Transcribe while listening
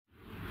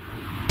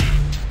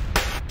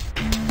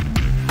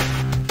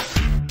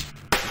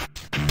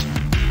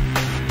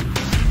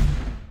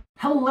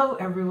Hello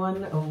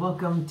everyone,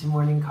 welcome to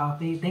Morning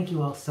Coffee. Thank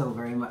you all so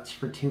very much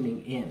for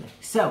tuning in.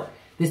 So,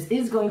 this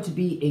is going to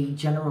be a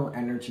general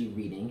energy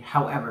reading.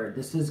 However,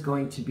 this is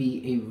going to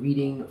be a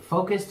reading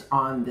focused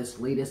on this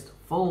latest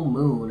full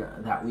moon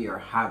that we are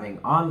having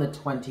on the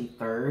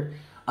 23rd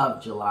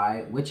of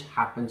July, which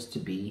happens to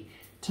be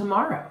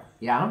tomorrow,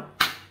 yeah?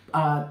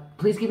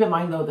 Please keep in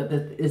mind though that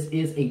this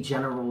is a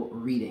general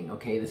reading,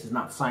 okay? This is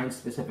not science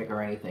specific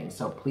or anything,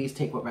 so please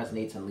take what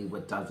resonates and leave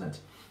what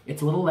doesn't.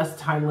 It's a little less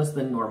timeless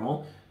than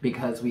normal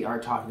because we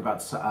are talking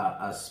about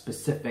a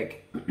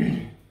specific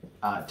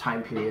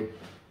time period.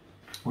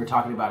 We're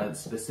talking about a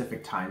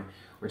specific time.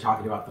 We're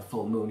talking about the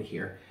full moon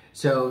here.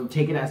 So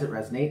take it as it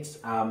resonates,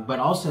 but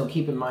also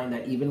keep in mind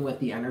that even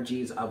with the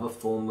energies of a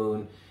full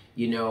moon,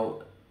 you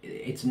know,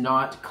 it's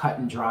not cut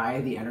and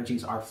dry. The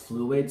energies are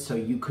fluid, so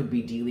you could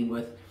be dealing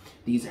with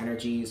these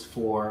energies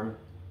for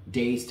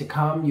days to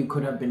come. You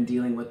could have been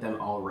dealing with them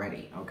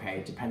already,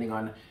 okay? Depending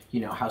on, you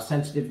know, how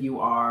sensitive you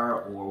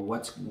are or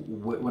what's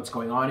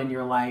going on in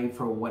your life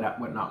or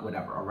whatnot,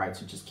 whatever, all right?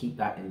 So just keep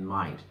that in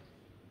mind.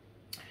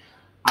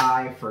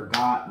 I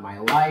forgot my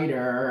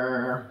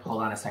lighter.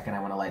 Hold on a second, I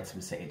want to light some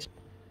sage.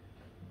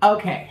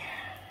 Okay,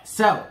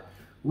 so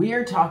we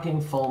are talking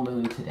full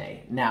moon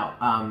today.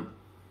 Now,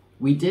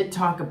 we did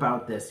talk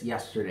about this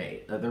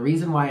yesterday. The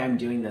reason why I'm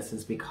doing this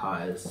is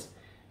because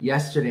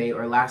yesterday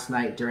or last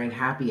night during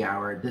happy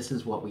hour, this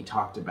is what we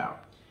talked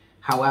about.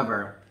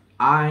 However,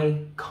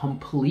 I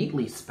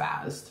completely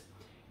spazzed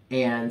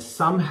and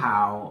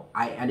somehow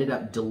I ended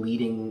up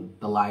deleting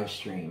the live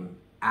stream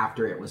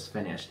after it was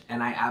finished.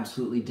 And I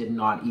absolutely did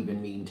not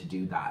even mean to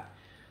do that.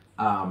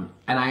 And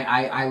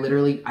I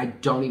literally, I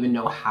don't even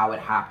know how it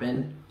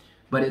happened,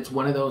 but it's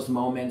one of those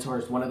moments or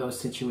it's one of those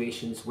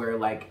situations where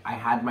like I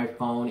had my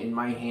phone in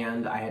my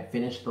hand, I had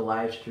finished the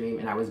live stream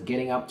and I was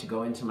getting up to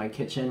go into my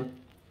kitchen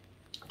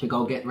to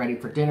go get ready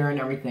for dinner and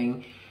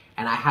everything,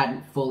 and I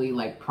hadn't fully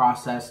like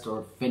processed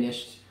or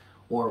finished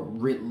or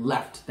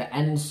left the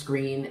end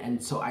screen,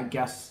 and so I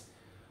guess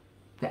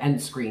the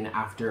end screen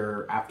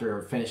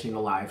after finishing the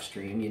live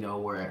stream, you know,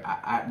 where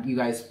you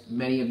guys,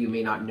 many of you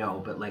may not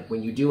know, but like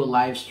when you do a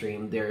live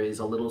stream, there's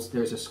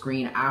a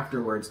screen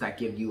afterwards that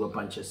give you a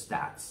bunch of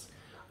stats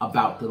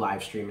about the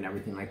live stream and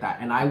everything like that,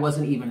 and I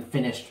wasn't even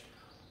finished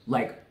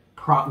like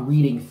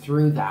reading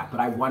through that,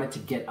 but I wanted to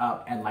get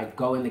up and like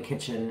go in the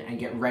kitchen and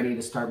get ready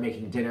to start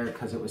making dinner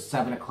because it was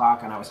 7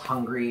 o'clock and I was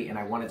hungry and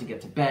I wanted to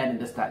get to bed and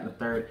this, that, and the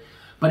third.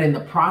 But in the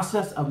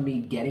process of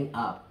me getting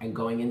up and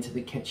going into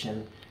the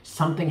kitchen,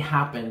 something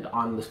happened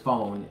on my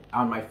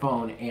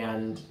phone,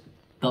 and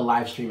the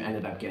live stream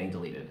ended up getting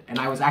deleted. And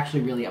I was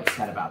actually really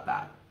upset about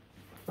that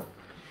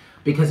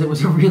because it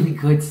was a really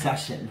good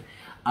session.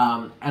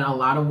 And a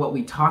lot of what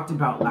we talked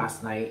about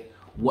last night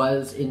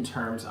was in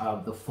terms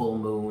of the full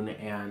moon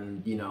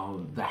and, you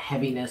know, the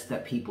heaviness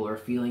that people are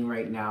feeling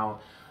right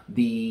now,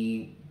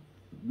 the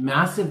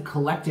massive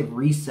collective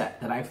reset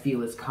that I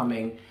feel is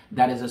coming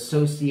that is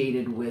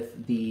associated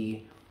with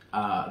the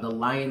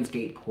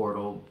Lionsgate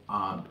portal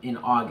in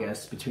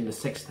August, between the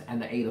 6th and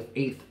the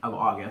 8th of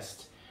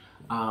August.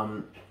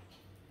 And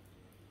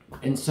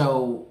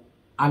so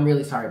I'm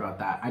really sorry about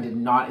that. I did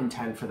not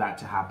intend for that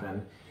to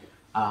happen.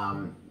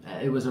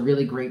 It was a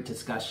really great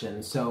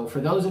discussion. So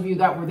for those of you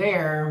that were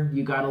there,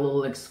 you got a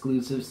little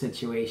exclusive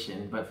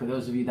situation. But for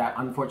those of you that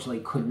unfortunately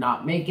could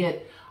not make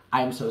it,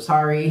 I'm so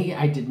sorry.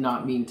 I did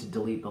not mean to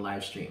delete the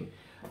live stream.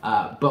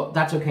 But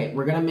that's okay.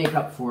 We're going to make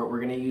up for it.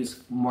 We're going to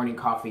use Morning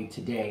Coffee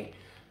today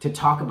to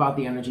talk about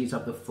the energies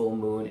of the full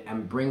moon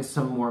and bring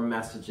some more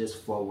messages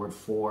forward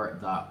for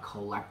the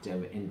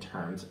collective in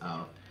terms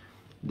of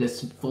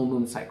this full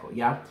moon cycle,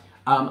 yeah?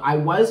 I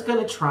was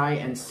going to try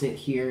and sit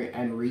here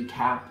and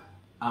recap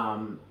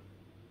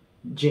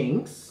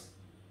Jinx.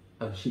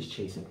 Oh, she's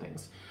chasing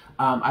things.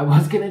 I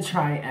was gonna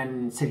try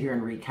and sit here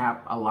and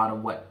recap a lot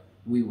of what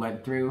we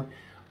went through,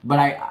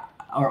 but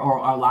or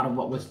a lot of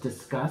what was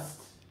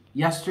discussed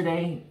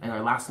yesterday or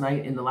last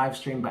night in the live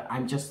stream, but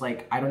I'm just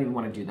like, I don't even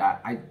want to do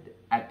that.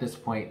 At this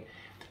point,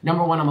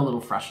 number one, I'm a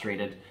little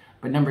frustrated,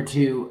 but number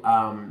two,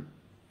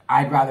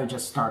 I'd rather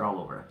just start all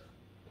over.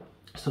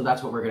 So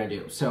that's what we're gonna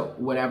do. So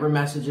whatever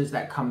messages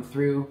that come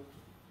through,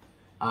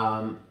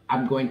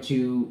 I'm going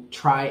to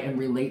try and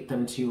relate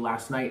them to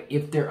last night.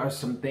 If there are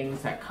some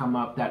things that come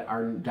up that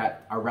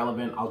are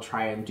relevant, I'll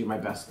try and do my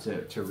best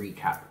to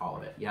recap all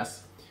of it,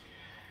 yes?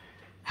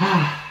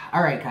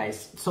 All right,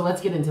 guys, so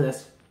let's get into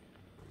this.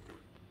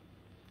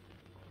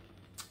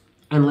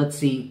 And let's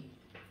see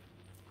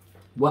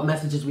what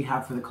messages we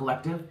have for the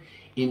collective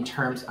in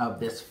terms of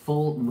this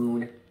full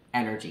moon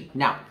energy.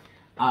 Now,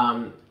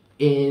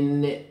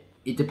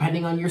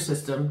 depending on your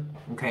system,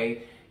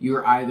 okay,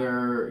 you're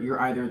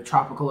either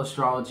tropical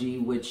astrology,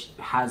 which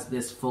has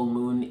this full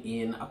moon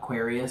in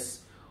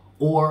Aquarius,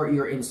 or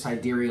you're in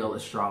sidereal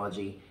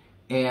astrology,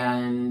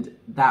 and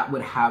that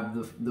would have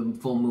the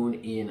full moon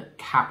in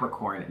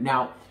Capricorn.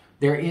 Now,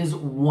 there is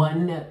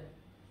one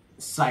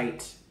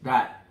site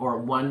or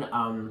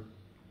one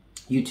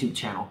YouTube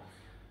channel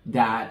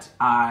that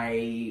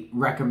I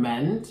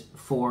recommend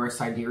for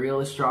sidereal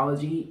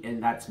astrology,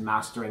 and that's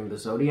Mastering the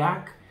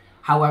Zodiac.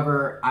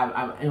 However,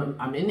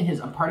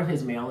 I'm part of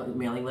his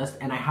mailing list,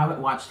 and I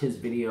haven't watched his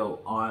video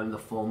on the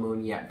full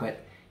moon yet,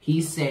 but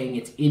he's saying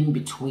it's in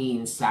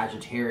between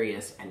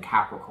Sagittarius and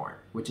Capricorn,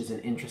 which is an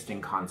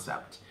interesting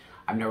concept.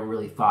 I never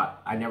really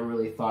thought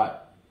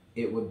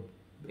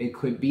it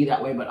could be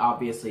that way, but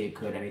obviously it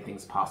could.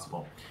 Anything's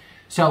possible.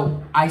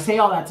 So I say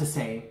all that to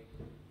say,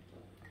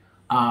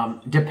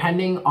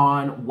 depending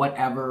on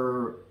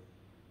whatever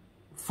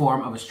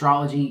form of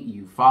astrology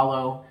you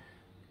follow,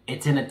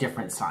 it's in a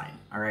different sign,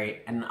 all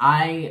right? And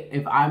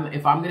if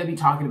I'm going to be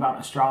talking about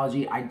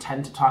astrology, I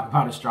tend to talk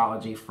about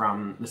astrology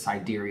from the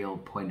sidereal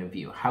point of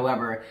view.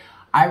 However,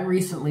 I've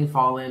recently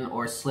fallen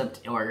or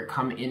slipped or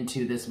come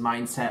into this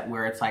mindset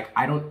where it's like,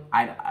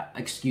 I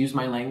excuse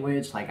my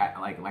language, like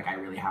I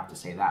really have to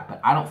say that,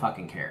 but I don't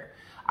fucking care.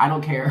 I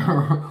don't care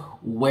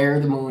where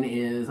the moon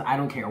is. I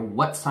don't care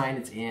what sign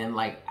it's in.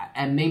 Like,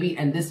 and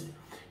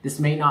this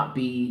may not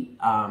be,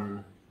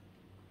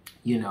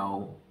 you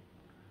know,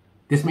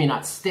 this may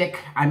not stick.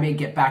 I may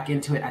get back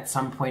into it at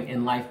some point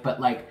in life, but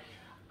like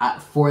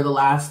for the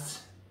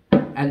last,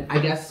 and I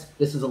guess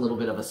this is a little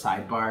bit of a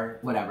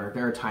sidebar, whatever.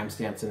 There are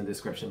timestamps in the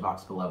description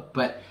box below.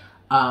 But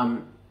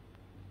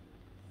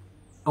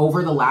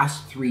over the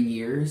last 3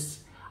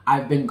 years,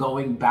 I've been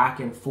going back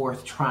and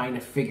forth trying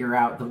to figure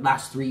out, the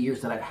last 3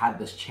 years that I've had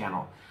this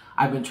channel,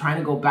 I've been trying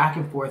to go back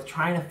and forth,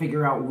 trying to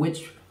figure out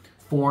which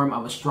form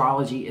of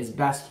astrology is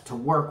best to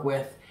work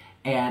with.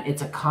 And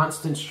it's a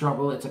constant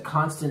struggle. It's a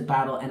constant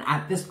battle. And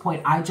at this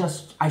point, I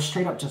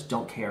straight up just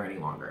don't care any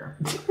longer.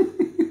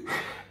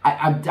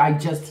 I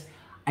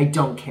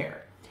don't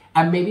care.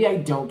 And maybe I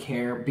don't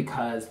care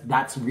because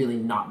that's really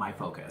not my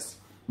focus.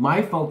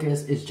 My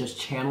focus is just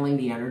channeling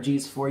the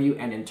energies for you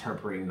and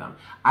interpreting them.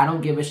 I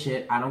don't give a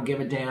shit. I don't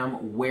give a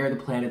damn where the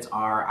planets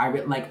are.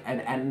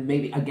 And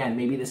maybe, again,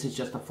 maybe this is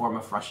just a form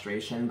of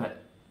frustration,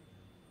 but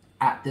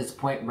at this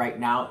point right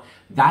now,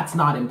 that's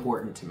not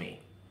important to me.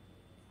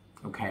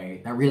 Okay,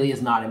 that really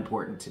is not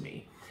important to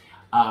me.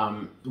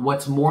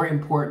 What's more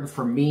important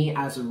for me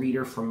as a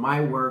reader, from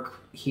my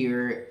work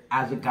here,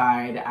 as a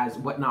guide, as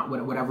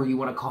whatever you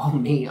want to call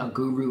me, a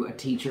guru, a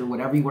teacher,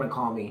 whatever you want to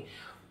call me,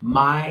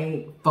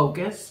 my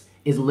focus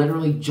is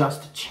literally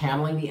just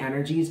channeling the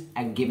energies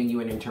and giving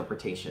you an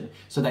interpretation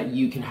so that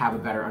you can have a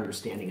better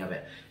understanding of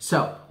it.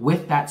 So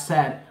with that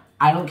said,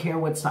 I don't care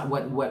what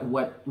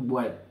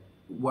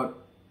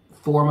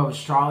form of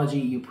astrology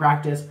you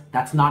practice.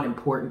 That's not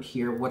important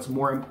here. What's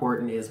more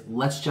important is,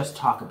 let's just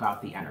talk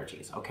about the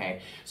energies, okay?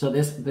 So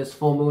this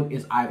full moon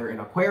is either in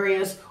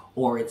Aquarius,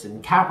 or it's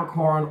in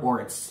Capricorn,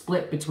 or it's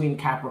split between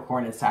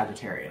Capricorn and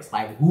Sagittarius.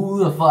 Like,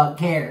 who the fuck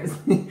cares?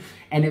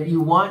 And if you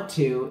want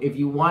to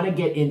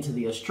get into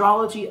the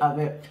astrology of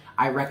it,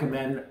 I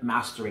recommend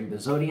Mastering the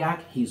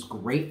Zodiac. He's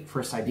great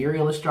for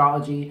sidereal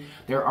astrology.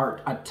 There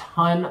are a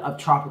ton of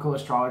tropical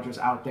astrologers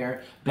out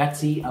there.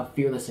 Betsy of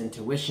Fearless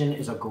Intuition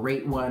is a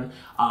great one.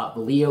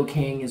 The Leo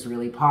King is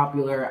really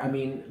popular. I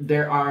mean,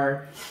 there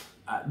are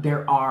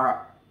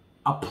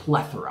a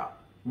plethora.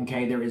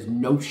 Okay, there is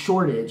no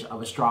shortage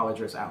of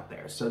astrologers out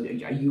there. So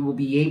you will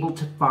be able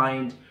to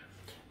find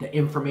the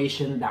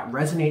information that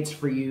resonates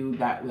for you,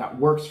 that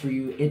works for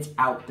you. It's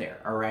out there,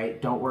 all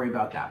right? Don't worry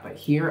about that. But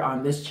here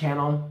on this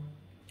channel,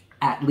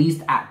 at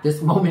least at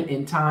this moment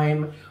in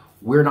time,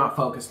 we're not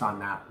focused on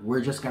that. We're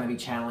just going to be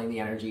channeling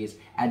the energies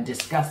and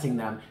discussing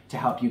them to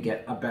help you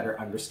get a better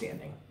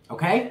understanding.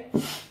 Okay?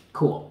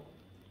 Cool.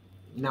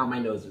 Now my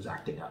nose is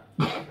acting up.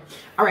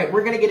 All right,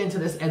 we're going to get into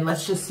this, and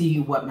let's just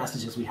see what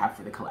messages we have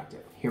for the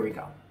collective. Here we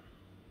go.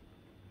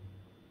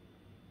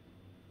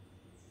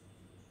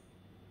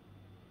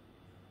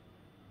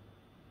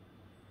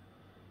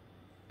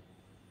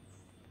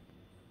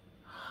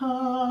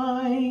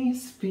 Hi,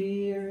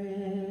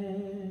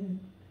 Spirit.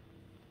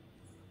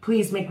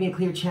 Please make me a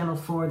clear channel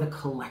for the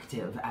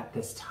collective at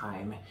this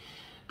time.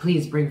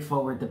 Please bring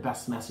forward the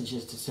best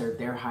messages to serve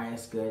their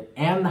highest good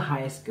and the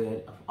highest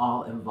good of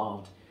all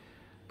involved.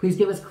 Please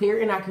give us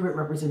clear and accurate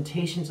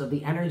representations of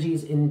the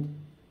energies in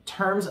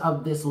terms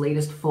of this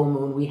latest full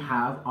moon we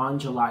have on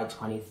July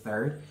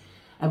 23rd.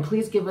 And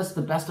please give us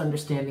the best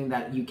understanding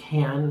that you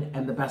can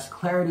and the best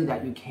clarity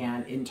that you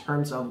can in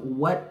terms of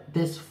what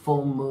this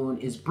full moon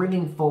is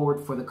bringing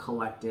forward for the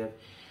collective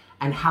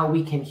and how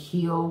we can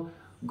heal,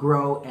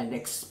 grow, and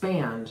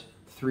expand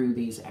through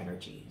these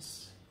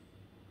energies.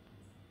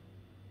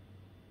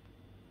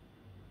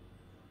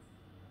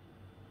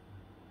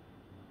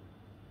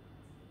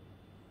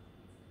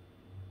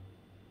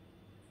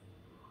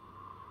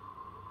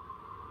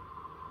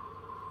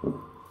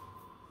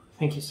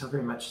 Thank you so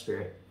very much,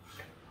 Spirit.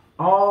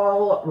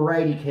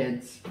 Alrighty,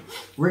 kids.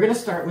 We're going to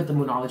start with the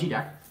Moonology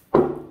deck.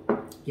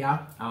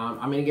 Yeah,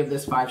 I'm going to give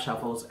this 5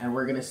 shuffles, and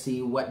we're going to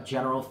see what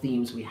general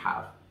themes we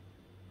have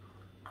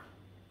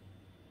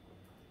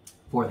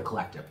for the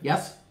collective.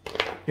 Yes?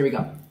 Here we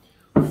go.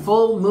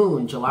 Full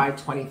moon, July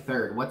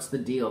 23rd. What's the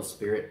deal,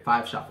 Spirit?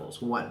 5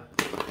 shuffles. 1.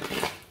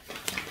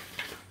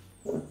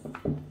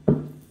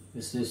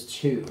 This is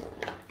 2.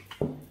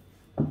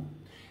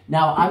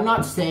 Now, I'm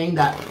not saying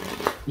that,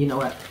 you know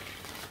what,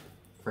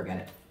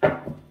 forget it.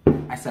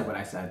 I said what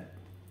I said.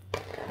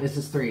 This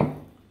is 3.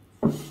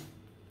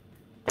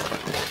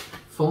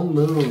 Full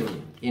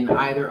moon in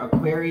either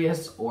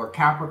Aquarius or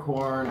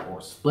Capricorn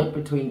or split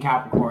between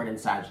Capricorn and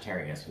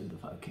Sagittarius. Who the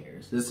fuck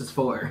cares? This is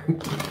 4.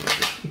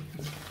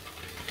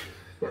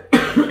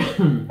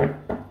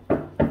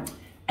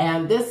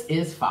 And this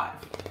is 5.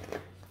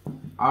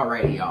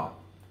 Alrighty, y'all.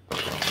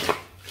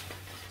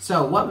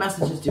 So what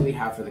messages do we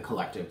have for the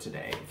collective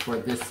today for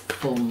this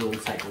full moon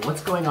cycle?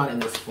 What's going on in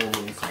this full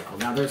moon cycle?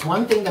 Now, there's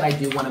one thing that I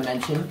do want to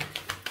mention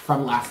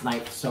from last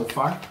night so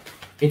far.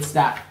 It's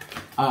that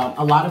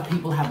a lot of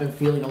people have been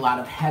feeling a lot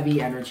of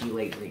heavy energy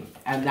lately,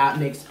 and that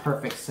makes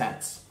perfect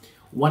sense.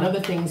 One of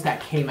the things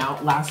that came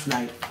out last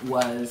night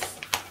was,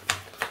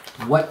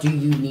 what do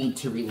you need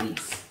to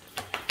release?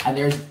 And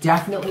there's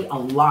definitely a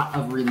lot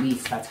of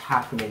release that's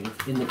happening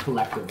in the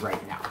collective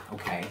right now,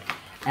 okay?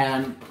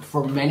 And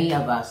for many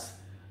of us,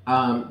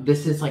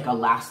 this is like a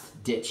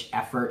last-ditch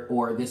effort,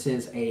 or this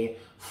is a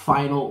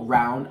final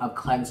round of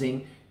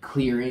cleansing,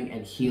 clearing,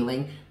 and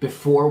healing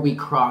before we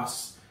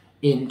cross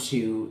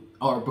into,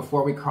 or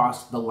before we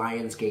cross the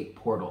Lionsgate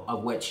portal,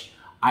 of which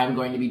I'm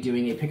going to be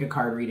doing a pick a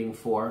card reading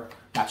for.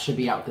 That should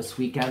be out this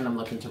weekend. I'm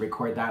looking to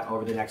record that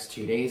over the next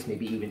 2 days,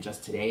 maybe even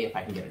just today if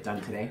I can get it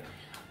done today.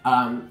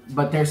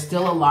 But there's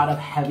still a lot of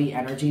heavy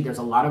energy. There's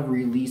a lot of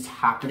release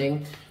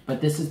happening, but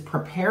this is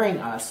preparing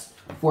us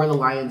for the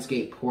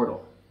Lionsgate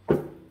portal.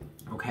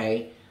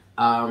 Okay.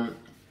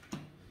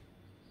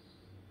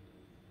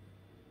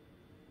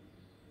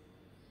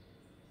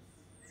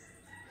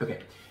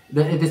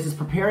 This is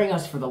preparing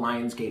us for the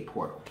Lionsgate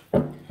portal.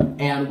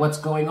 And what's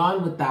going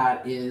on with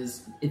that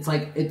is, it's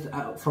like,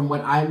 from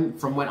what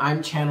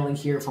I'm channeling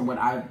here, from what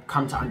I've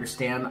come to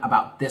understand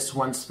about this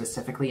one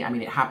specifically. I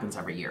mean, it happens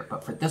every year,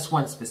 but for this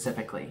one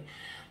specifically,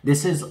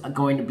 this is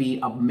going to be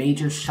a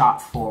major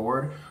shot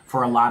forward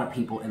for a lot of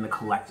people in the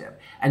collective.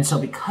 And so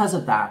because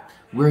of that,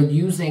 we're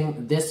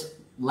using this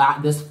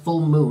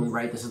full moon,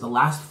 right? This is the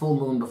last full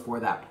moon before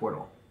that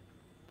portal.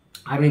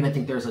 I don't even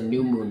think there's a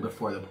new moon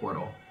before the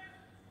portal.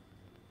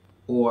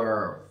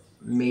 Or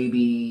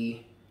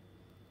maybe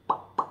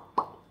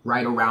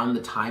right around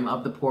the time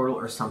of the portal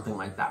or something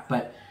like that.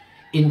 But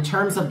in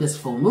terms of this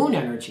full moon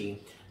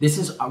energy, this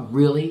is a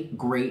really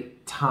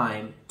great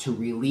time to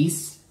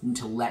release and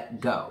to let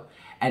go.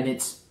 And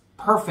it's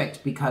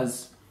perfect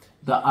because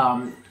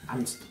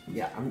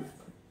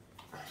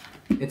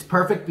it's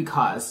perfect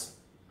because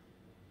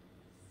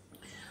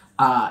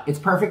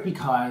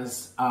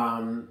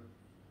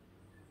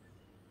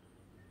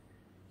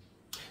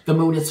the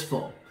moon is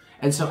full.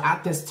 And so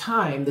at this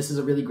time, this is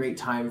a really great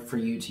time for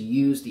you to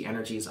use the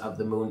energies of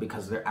the moon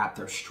because they're at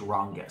their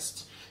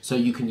strongest. So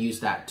you can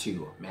use that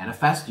to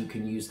manifest, you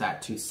can use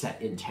that to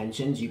set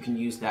intentions, you can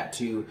use that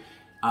to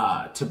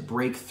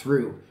break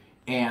through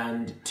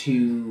and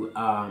to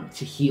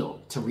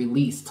heal, to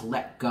release, to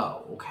let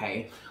go,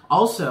 okay?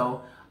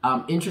 Also,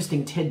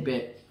 interesting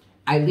tidbit,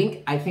 I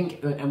think,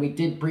 and we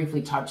did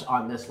briefly touch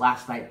on this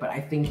last night, but I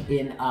think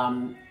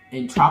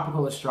in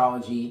tropical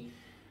astrology,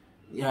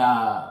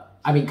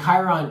 I mean,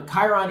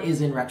 Chiron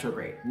is in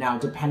retrograde. Now,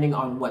 depending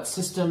on what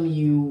system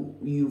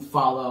you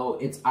follow,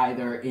 it's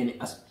either in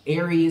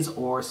Aries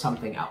or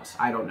something else.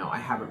 I don't know.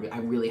 I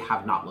really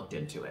have not looked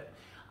into it.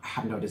 I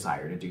have no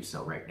desire to do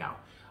so right now.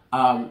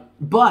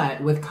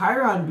 But with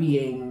Chiron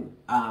being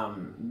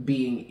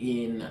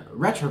in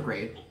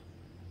retrograde,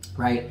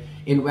 right?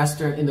 In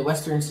the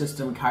Western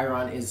system,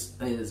 Chiron is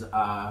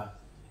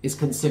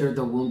considered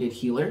the wounded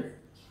healer.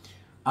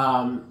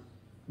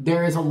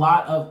 There is a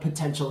lot of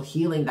potential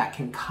healing that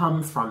can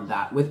come from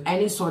that. With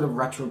any sort of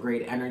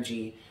retrograde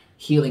energy,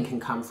 healing can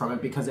come from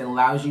it because it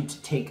allows you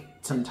to take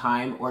some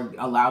time, or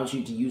allows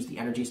you to use the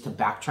energies to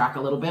backtrack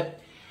a little bit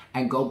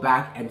and go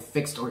back and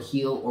fix or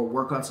heal or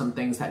work on some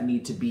things that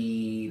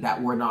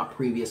that were not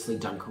previously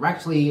done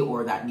correctly,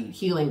 or that need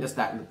healing, this,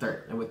 that, and the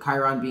third. And with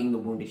Chiron being the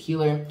wounded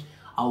healer,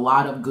 a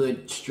lot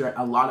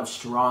of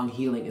strong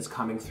healing is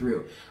coming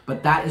through.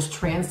 But that is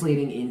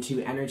translating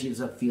into energies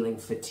of feeling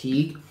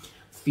fatigue,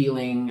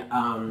 feeling,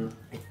 I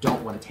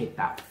don't want to take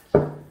that,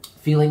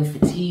 feeling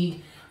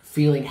fatigue,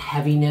 feeling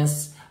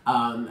heaviness,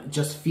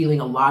 just feeling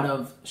a lot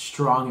of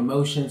strong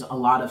emotions, a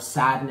lot of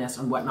sadness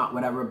and whatnot,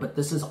 whatever. But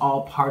this is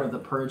all part of the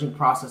purging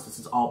process. This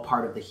is all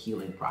part of the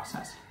healing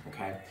process,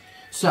 okay?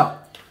 So,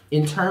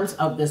 in terms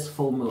of this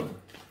full moon,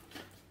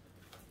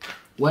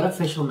 what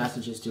official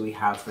messages do we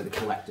have for the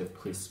collective,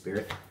 please,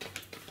 Spirit?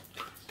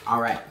 All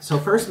right, so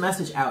first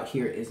message out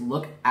here is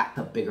look at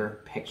the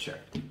bigger picture,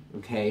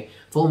 okay?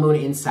 Full moon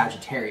in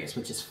Sagittarius,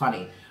 which is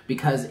funny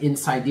because in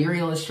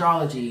sidereal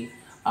astrology,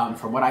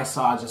 from what I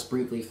saw just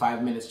briefly,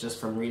 5 minutes just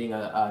from reading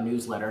a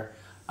newsletter,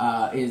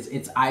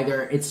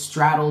 it's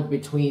straddled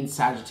between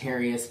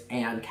Sagittarius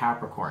and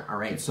Capricorn. All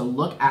right, so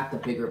look at the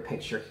bigger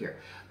picture here.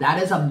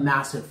 That is a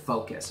massive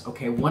focus.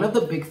 Okay, one of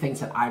the big things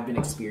that I've been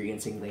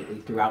experiencing lately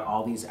throughout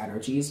all these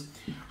energies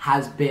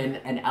has been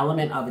an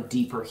element of a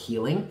deeper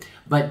healing,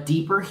 but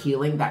deeper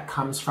healing that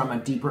comes from a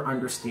deeper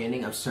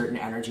understanding of certain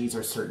energies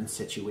or certain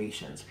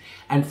situations.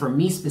 And for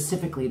me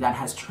specifically, that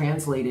has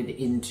translated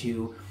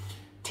into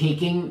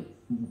taking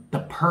the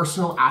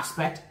personal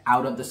aspect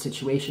out of the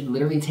situation,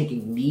 literally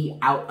taking me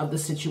out of the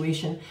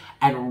situation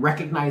and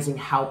recognizing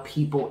how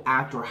people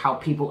act or how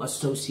people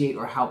associate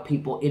or how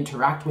people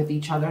interact with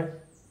each other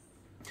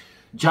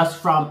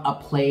just from a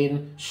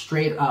plain,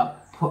 straight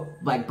up,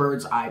 like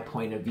bird's eye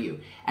point of view.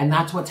 And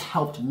that's what's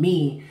helped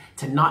me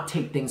to not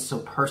take things so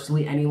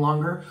personally any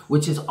longer,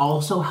 which is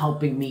also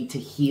helping me to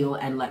heal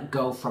and let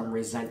go from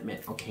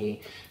resentment, okay?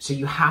 So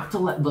you have to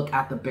look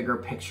at the bigger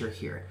picture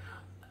here.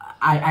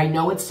 I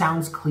know it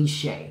sounds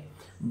cliche,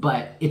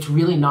 but it's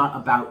really not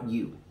about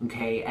you,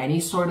 okay?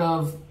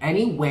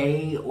 Any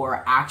way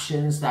or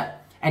actions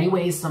that, any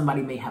ways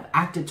somebody may have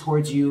acted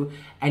towards you,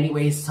 any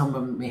ways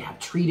someone may have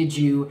treated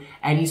you,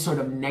 any sort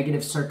of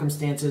negative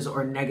circumstances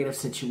or negative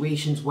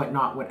situations,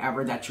 whatnot,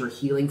 whatever, that you're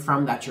healing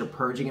from, that you're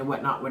purging and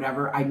whatnot,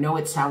 whatever. I know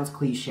it sounds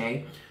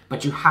cliche,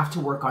 but you have to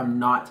work on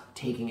not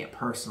taking it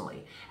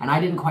personally. And I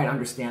didn't quite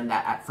understand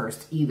that at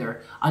first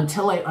either,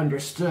 until I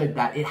understood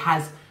that it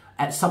has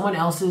someone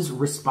else's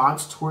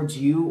response towards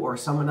you or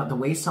the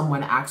way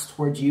someone acts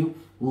towards you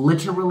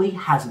literally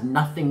has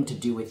nothing to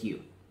do with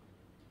you.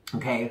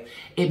 Okay,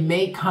 it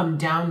may come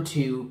down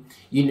to,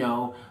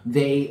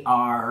 they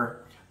are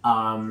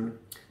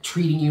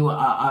treating you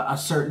a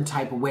certain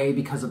type of way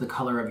because of the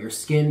color of your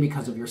skin,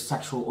 because of your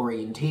sexual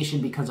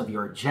orientation, because of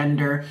your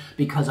gender,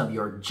 because of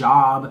your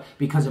job,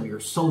 because of your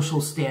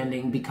social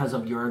standing, because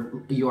of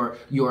your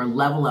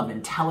level of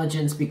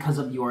intelligence, because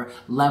of your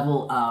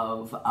level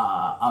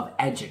of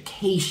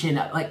education,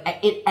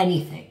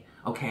 anything.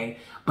 Okay,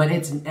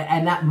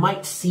 and that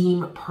might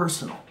seem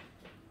personal,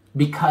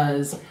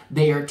 because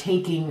they are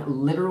taking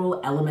literal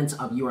elements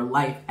of your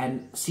life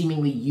and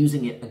seemingly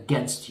using it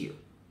against you.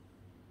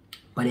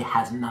 But it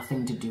has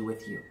nothing to do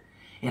with you.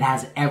 It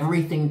has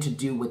everything to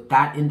do with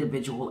that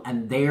individual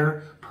and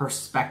their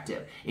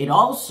perspective. It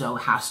also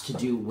has to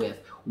do with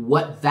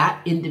what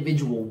that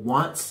individual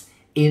wants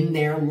in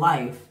their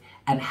life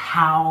and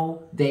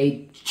how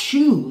they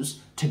choose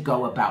to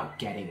go about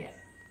getting it.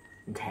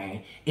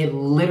 Okay? It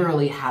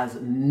literally has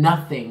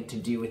nothing to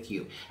do with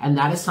you. And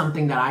that is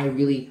something that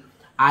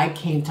I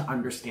came to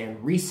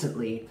understand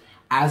recently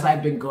as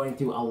I've been going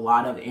through a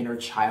lot of inner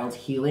child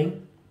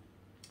healing,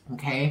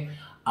 okay?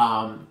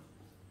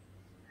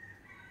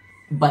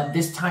 But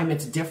this time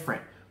it's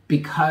different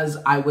because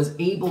I was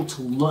able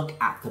to look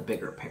at the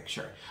bigger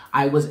picture.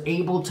 I was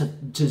able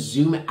to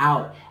zoom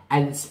out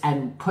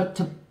and put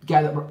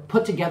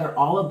together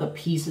all of the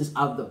pieces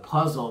of the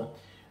puzzle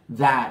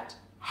that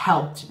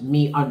helped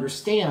me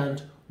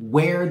understand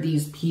where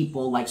these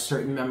people, like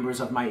certain members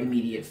of my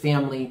immediate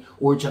family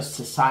or just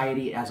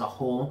society as a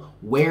whole,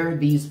 where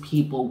these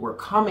people were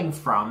coming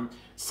from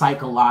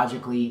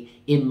psychologically,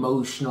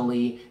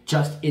 emotionally,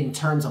 just in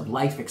terms of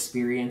life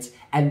experience.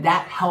 And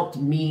that helped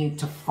me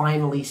to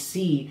finally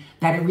see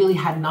that it really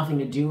had nothing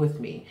to do with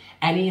me.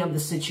 Any of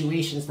the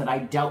situations that I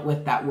dealt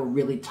with that were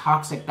really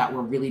toxic, that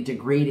were really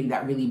degrading,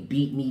 that really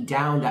beat me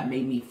down, that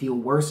made me feel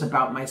worse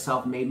about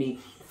myself, made me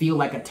feel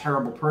like a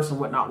terrible person,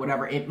 whatnot,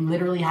 whatever. It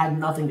literally had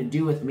nothing to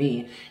do with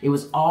me. It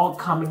was all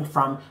coming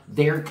from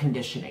their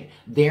conditioning,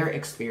 their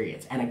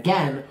experience. And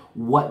again,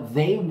 what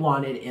they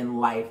wanted in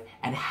life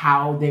and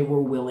how they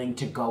were willing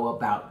to go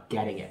about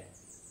getting it.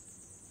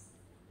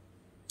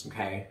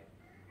 Okay?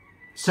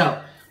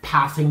 So,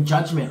 passing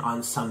judgment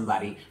on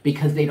somebody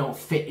because they don't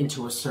fit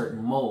into a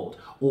certain mold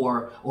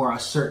or a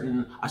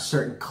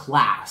certain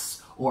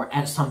class or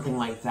something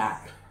like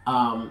that.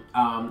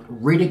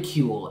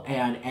 Ridicule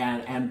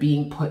and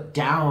being put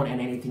down and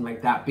anything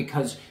like that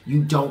because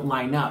you don't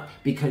line up,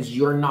 because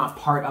you're not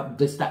part of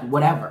this, that,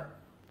 whatever.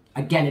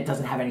 Again, it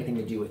doesn't have anything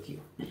to do with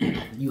you.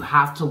 You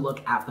have to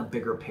look at the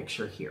bigger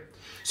picture here.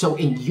 So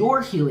in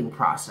your healing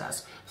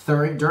process,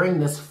 during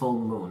this full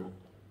moon,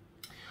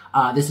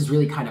 this is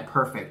really kind of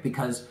perfect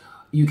because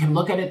you can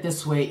look at it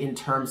this way in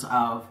terms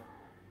of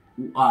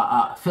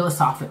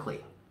philosophically,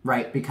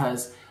 right?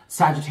 Because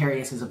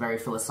Sagittarius is a very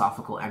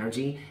philosophical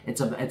energy. It's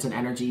an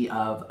energy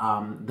of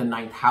the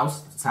 9th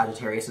house.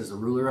 Sagittarius is the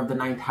ruler of the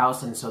 9th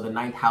house, and so the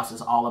 9th house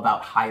is all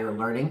about higher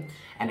learning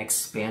and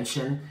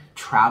expansion,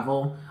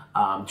 travel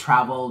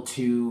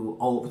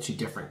to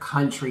different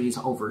countries,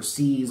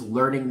 overseas,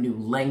 learning new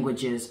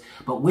languages.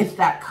 But with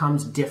that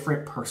comes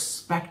different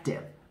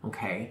perspective,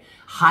 okay?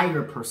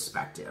 Higher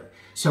perspective.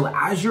 So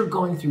as you're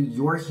going through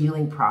your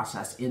healing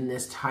process in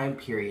this time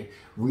period,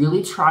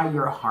 really try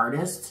your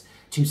hardest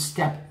to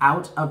step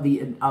out of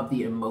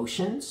the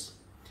emotions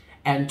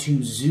and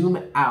to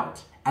zoom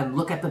out and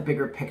look at the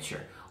bigger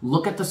picture.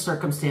 Look at the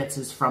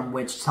circumstances from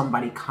which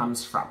somebody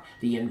comes from,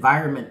 the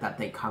environment that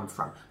they come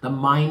from, the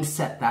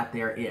mindset that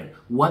they're in,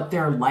 what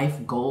their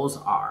life goals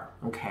are,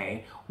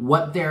 okay?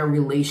 What their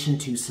relation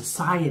to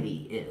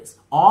society is,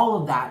 all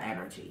of that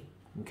energy,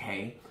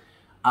 okay?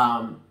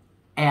 And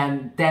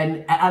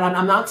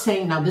I'm not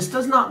saying, now this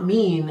does not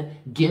mean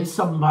give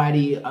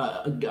somebody,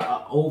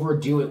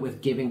 overdo it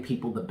with giving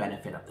people the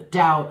benefit of the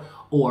doubt,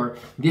 or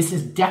this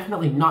is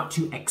definitely not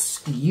to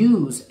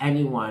excuse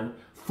anyone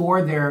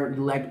for their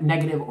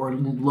negative or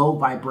low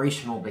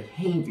vibrational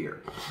behavior.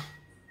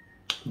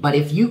 But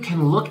if you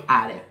can look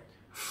at it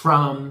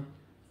from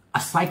a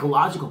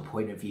psychological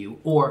point of view,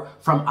 or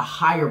from a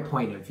higher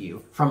point of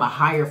view, from a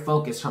higher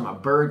focus, from a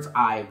bird's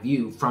eye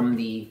view, from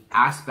the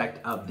aspect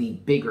of the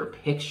bigger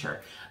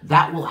picture,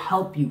 that will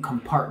help you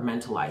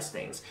compartmentalize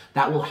things.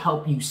 That will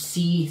help you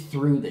see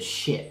through the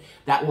shit.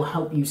 That will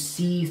help you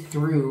see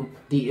through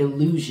the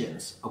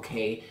illusions,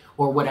 okay,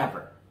 or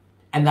whatever.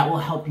 And that will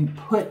help you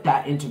put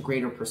that into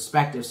greater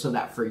perspective so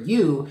that for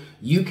you,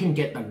 you can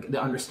get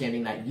the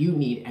understanding that you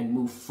need and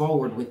move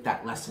forward with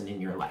that lesson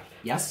in your life.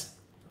 Yes?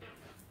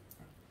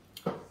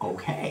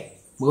 Okay,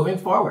 moving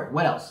forward.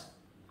 What else?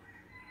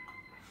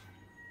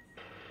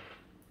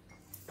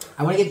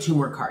 I want to get 2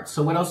 more cards.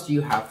 So what else do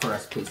you have for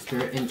us, please,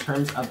 Spirit, in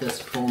terms of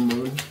this full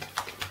moon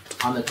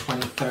on the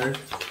 23rd,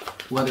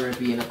 whether it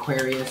be in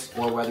Aquarius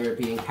or whether it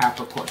be in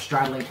Capricorn,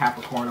 straddling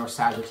Capricorn or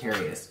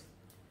Sagittarius?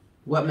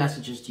 What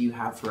messages do you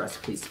have for us,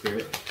 please,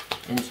 Spirit,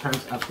 in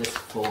terms of this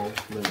full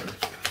moon?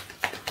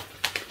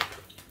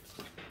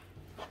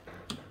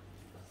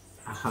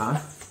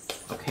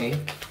 Okay.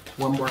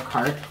 One more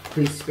card,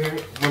 please,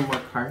 Spirit. One more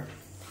card.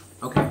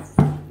 Okay.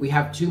 We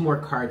have 2 more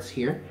cards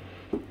here.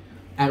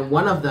 And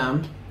one of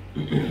them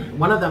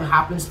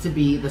happens to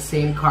be the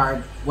same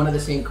card, one of the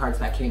same cards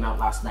that came out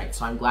last night.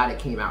 So I'm glad it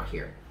came out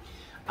here.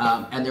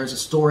 And there's a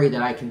story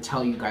that I can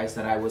tell you guys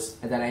that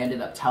I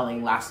ended up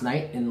telling last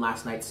night in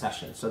last night's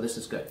session. So this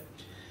is good.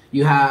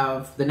 You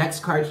have the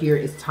next card here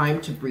is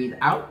time to breathe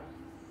out.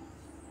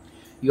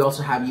 You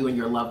also have you and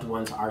your loved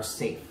ones are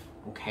safe.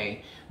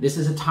 Okay. This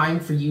is a time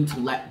for you to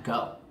let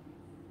go.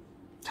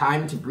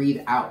 Time to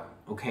breathe out.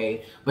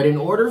 Okay. But in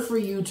order for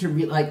you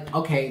to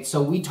okay,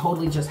 so we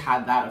totally just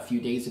had that a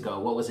few days ago.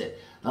 What was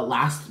it? The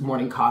last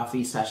morning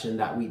coffee session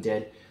that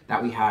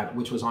we had,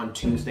 which was on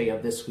Tuesday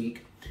of this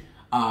week.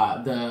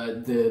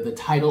 The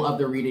title of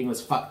the reading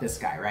was Fuck This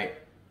Guy, right?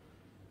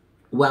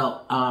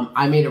 Well,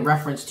 I made a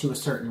reference to a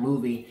certain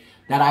movie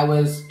that I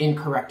was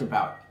incorrect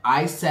about.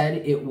 I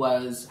said it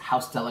was How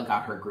Stella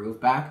Got Her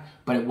Groove Back,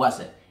 but it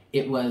wasn't.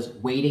 It was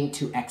Waiting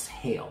to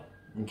Exhale,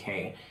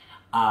 okay?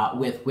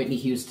 With Whitney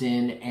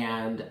Houston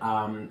and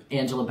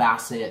Angela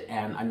Bassett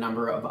and a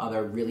number of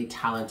other really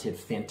talented,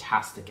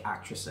 fantastic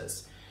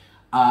actresses.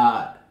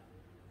 And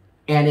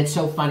it's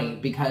so funny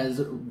because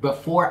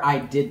before I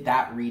did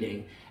that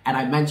reading, and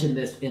I mentioned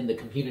this in the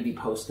community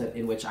post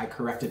in which I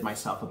corrected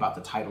myself about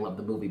the title of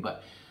the movie,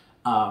 but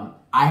I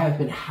have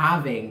been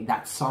having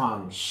that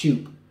song,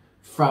 Shoop,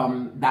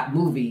 from that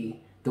movie,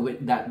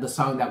 the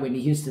song that Whitney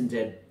Houston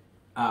did,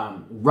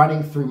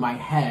 running through my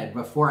head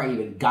before I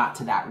even got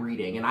to that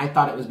reading. And I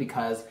thought it was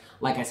because,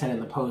 like I said in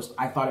the post,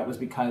 I thought it was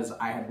because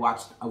I had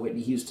watched a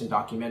Whitney Houston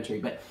documentary.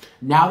 But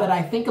now that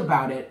I think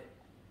about it,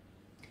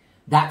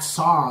 that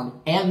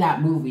song and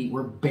that movie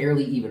were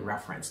barely even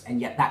referenced, and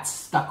yet that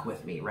stuck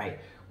with me, right?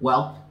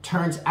 Well,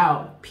 turns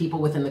out people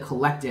within the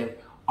collective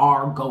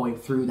are going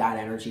through that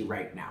energy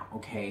right now,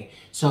 okay?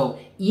 So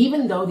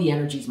even though the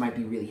energies might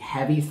be really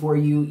heavy for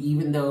you,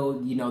 even though,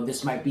 you know,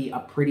 this might be a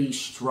pretty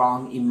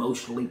strong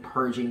emotionally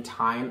purging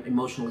time,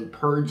 emotionally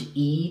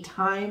purge-y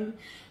time,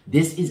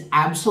 this is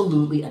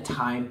absolutely a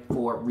time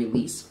for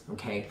release,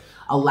 okay?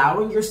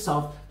 Allowing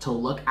yourself to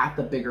look at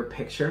the bigger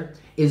picture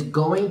is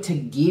going to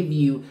give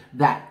you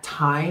that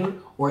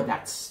time or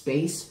that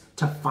space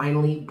to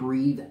finally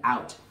breathe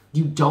out.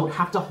 You don't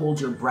have to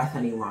hold your breath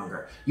any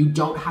longer. You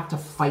don't have to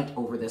fight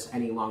over this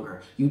any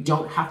longer. You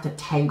don't have to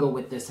tangle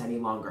with this any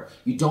longer.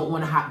 You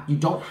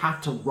don't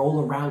have to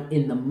roll around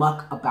in the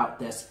muck about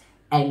this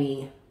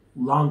any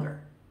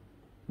longer.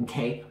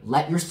 Okay?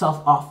 Let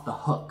yourself off the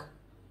hook.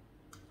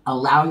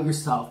 Allow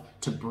yourself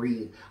to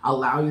breathe.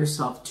 Allow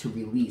yourself to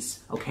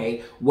release.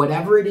 Okay?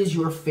 Whatever it is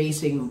you're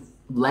facing,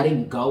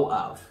 letting go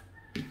of,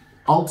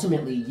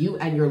 ultimately you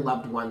and your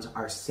loved ones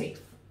are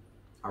safe.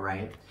 All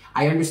right?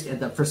 I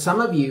understand that for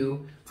some of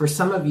you,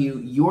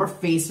 you're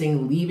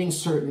facing leaving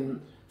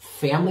certain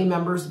family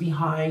members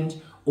behind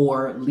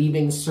or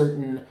leaving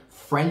certain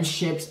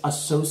friendships,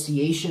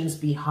 associations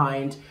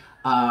behind,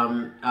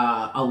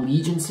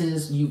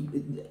 allegiances.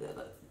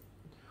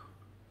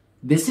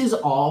 This is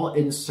all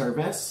in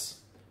service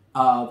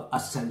of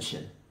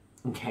ascension,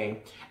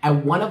 okay?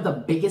 And one of the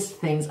biggest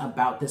things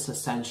about this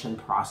ascension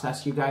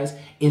process, you guys,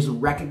 is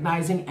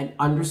recognizing and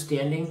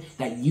understanding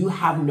that you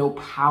have no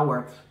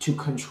power to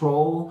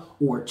control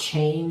or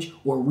change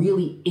or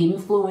really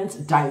influence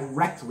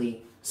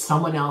directly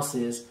someone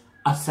else's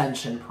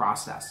ascension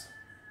process,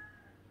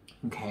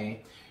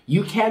 okay?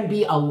 You can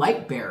be a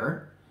light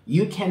bearer.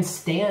 You can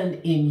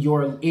stand in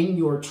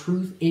your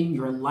truth, in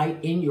your light,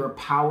 in your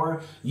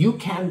power. You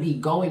can be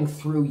going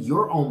through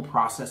your own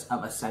process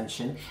of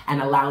ascension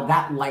and allow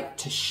that light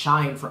to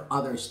shine for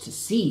others to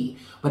see.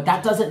 But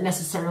that doesn't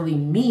necessarily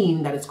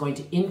mean that it's going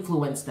to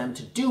influence them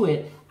to do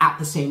it at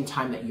the same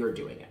time that you're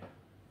doing it.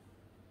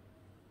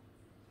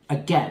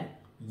 Again,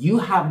 you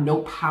have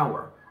no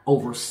power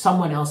over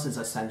someone else's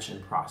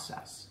ascension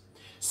process.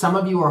 Some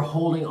of you are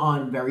holding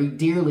on very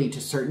dearly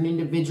to certain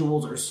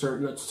individuals or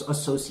certain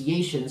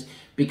associations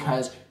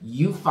because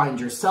you find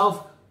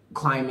yourself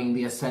climbing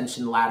the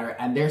ascension ladder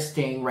and they're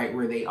staying right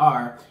where they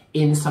are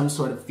in some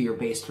sort of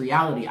fear-based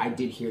reality. I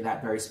did hear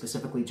that very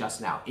specifically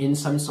just now, in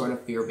some sort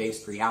of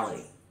fear-based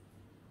reality.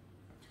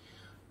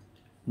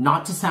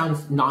 Not to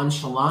sound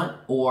nonchalant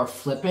or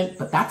flippant,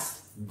 but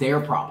that's their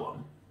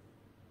problem.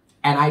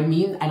 And I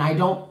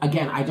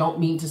don't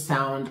mean to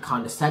sound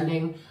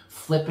condescending,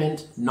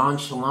 flippant,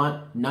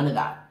 nonchalant, none of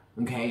that,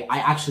 okay? I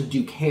actually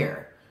do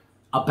care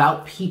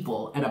about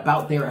people and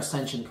about their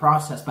ascension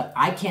process, but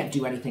I can't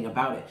do anything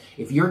about it.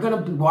 If you're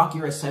gonna walk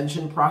your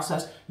ascension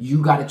process,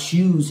 you gotta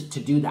choose to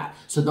do that.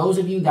 So those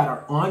of you that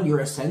are on your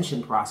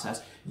ascension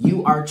process,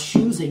 you are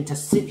choosing to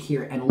sit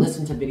here and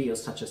listen to videos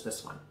such as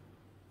this one.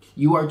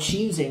 You are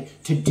choosing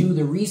to do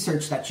the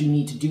research that you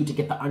need to do to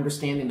get the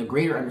understanding, the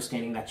greater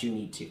understanding that you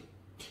need to.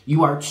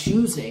 You are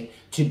choosing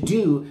to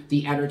do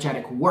the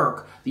energetic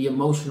work, the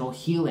emotional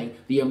healing,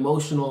 the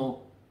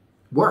emotional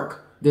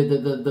work,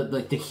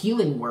 the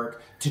healing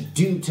work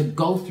to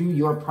go through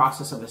your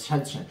process of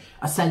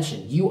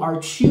ascension. You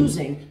are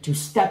choosing to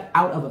step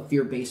out of a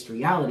fear-based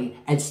reality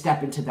and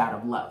step into that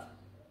of love.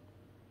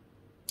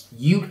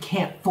 You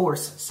can't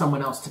force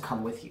someone else to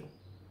come with you.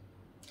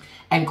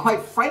 And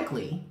quite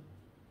frankly,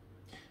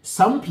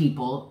 some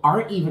people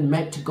aren't even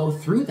meant to go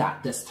through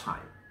that this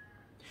time.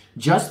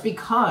 Just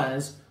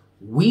because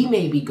we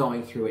may be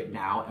going through it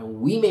now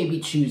and we may be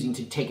choosing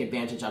to take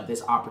advantage of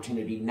this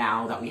opportunity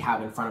now that we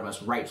have in front of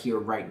us right here,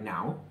 right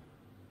now,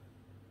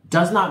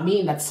 does not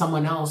mean that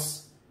someone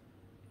else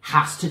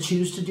has to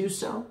choose to do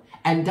so,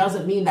 and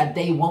doesn't mean that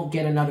they won't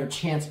get another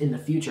chance in the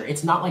future.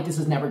 It's not like this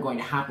is never going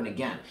to happen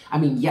again. I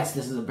mean, yes,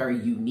 this is a very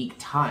unique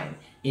time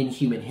in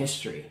human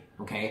history,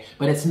 okay?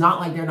 But it's not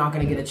like they're not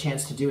going to get a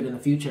chance to do it in the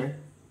future.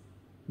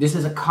 This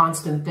is a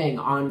constant thing,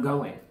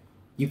 ongoing.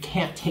 You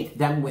can't take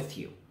them with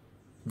you.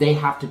 They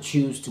have to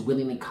choose to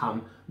willingly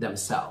come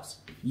themselves.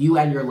 You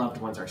and your loved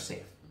ones are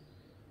safe,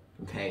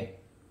 okay?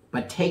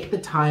 But take the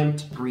time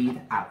to breathe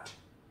out.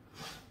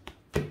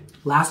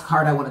 Last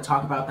card I want to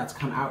talk about that's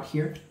come out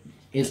here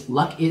is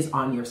luck is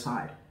on your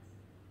side.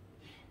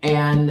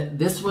 And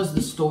this was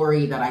the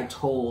story that I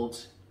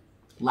told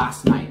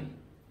last night.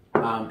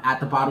 At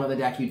the bottom of the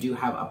deck, you do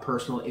have a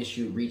personal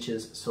issue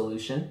reaches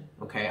solution.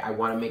 Okay, I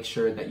want to make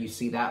sure that you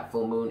see that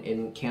full moon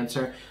in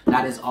Cancer.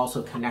 That is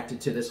also connected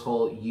to this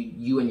whole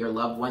you and your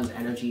loved ones'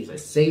 energies are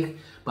safe.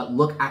 But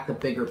look at the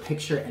bigger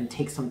picture and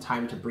take some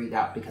time to breathe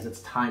out because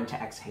it's time to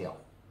exhale.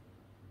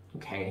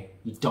 Okay,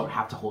 you don't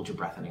have to hold your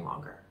breath any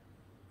longer.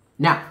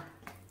 Now,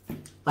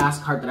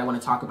 last card that I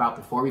want to talk about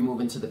before we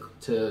move into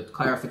the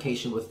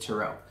clarification with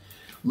Tarot.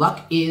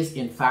 Luck is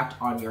in fact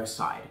on your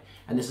side.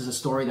 And this is a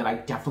story that I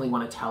definitely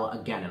want to tell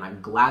again. And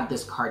I'm glad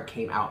this card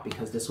came out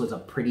because this was a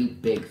pretty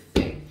big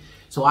thing.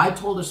 So I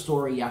told a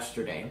story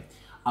yesterday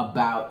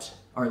about,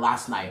 or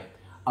last night,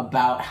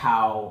 about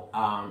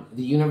how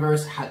the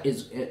universe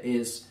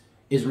is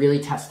really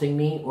testing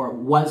me, or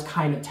was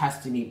kind of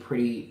testing me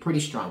pretty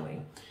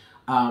strongly.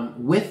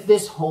 With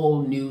this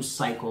whole new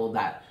cycle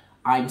that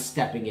I'm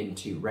stepping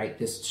into, right?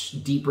 This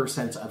deeper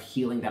sense of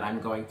healing that I'm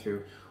going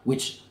through,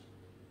 which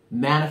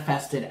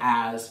manifested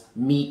as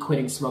me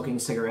quitting smoking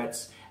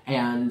cigarettes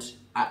and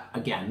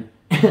again,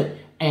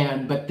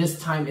 but this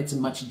time it's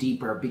much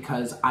deeper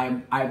because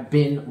I've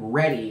been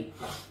ready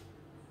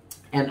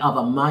and of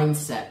a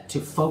mindset to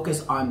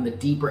focus on the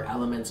deeper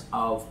elements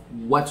of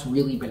what's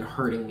really been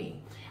hurting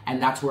me.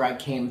 And that's where I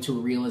came to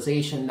a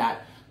realization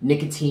that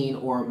nicotine,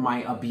 or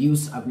my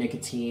abuse of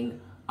nicotine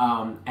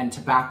and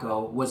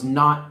tobacco, was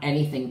not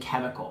anything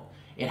chemical.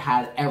 It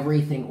had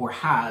everything, or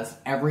has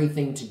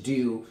everything, to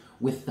do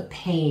with the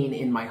pain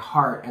in my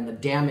heart and the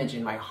damage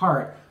in my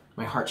heart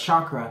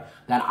chakra,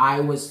 that I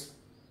was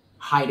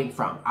hiding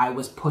from. I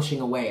was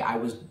pushing away. I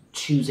was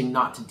choosing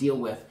not to deal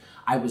with.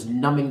 I was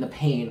numbing the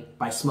pain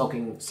by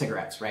smoking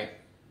cigarettes, right?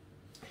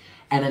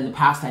 And in the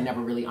past, I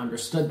never really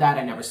understood that.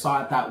 I never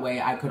saw it that way.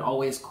 I could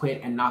always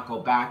quit and not go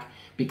back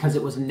because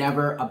it was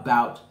never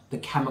about the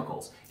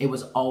chemicals. It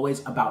was always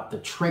about the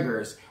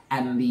triggers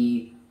and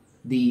the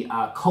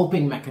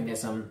coping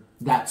mechanism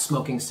that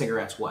smoking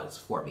cigarettes was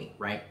for me,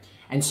 right?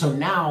 And so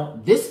now,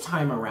 this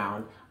time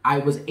around, I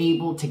was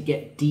able to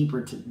get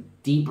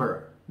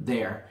deeper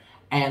there.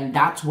 And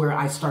that's where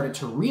I started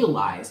to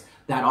realize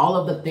that all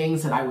of the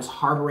things that I was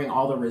harboring,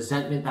 all the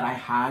resentment that I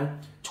had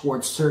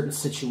towards certain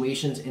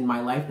situations in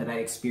my life that I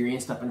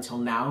experienced up until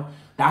now,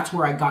 that's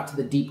where I got to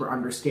the deeper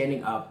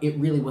understanding of it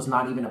really was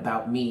not even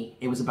about me.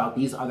 It was about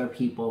these other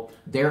people,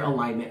 their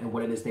alignment, and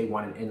what it is they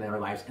wanted in their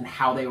lives and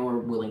how they were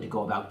willing to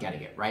go about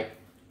getting it, right?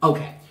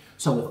 Okay,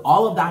 so with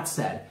all of that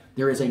said,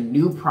 there is a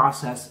new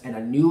process and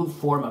a new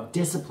form of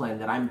discipline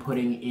that I'm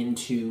putting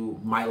into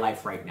my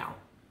life right now.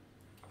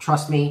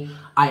 Trust me,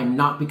 I am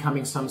not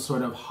becoming some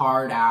sort of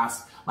hard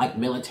ass, like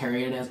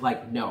military, and it's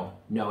like, no,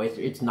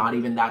 it's not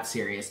even that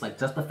serious. Like,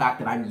 just the fact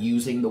that I'm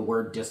using the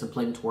word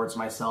discipline towards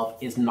myself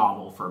is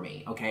novel for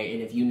me, okay?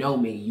 And if you know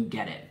me, you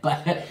get it.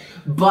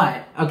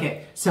 But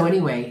okay, so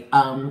anyway,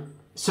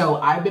 so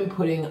I've been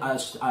putting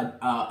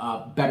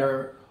a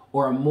better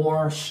or a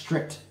more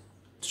stricter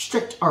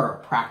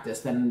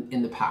practice than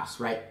in the past,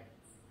 right,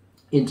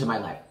 into my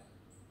life.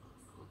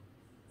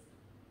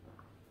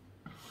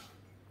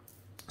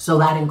 So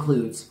that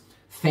includes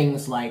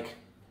things like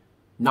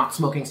not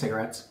smoking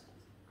cigarettes,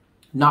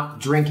 not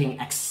drinking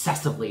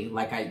excessively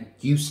like I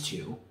used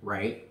to,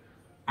 right?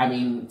 I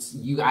mean,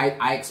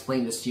 I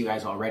explained this to you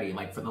guys already.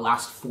 Like, for the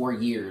last 4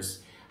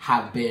 years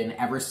have been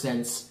ever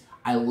since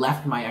I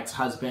left my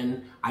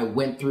ex-husband. I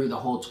went through the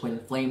whole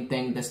twin flame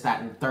thing, this,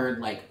 that, and third.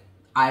 Like,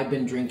 I've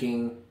been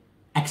drinking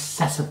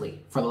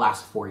excessively for the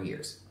last 4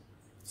 years.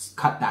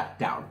 Cut that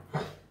down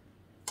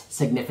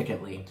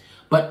significantly.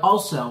 But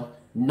also,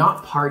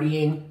 not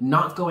partying,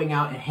 not going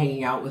out and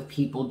hanging out with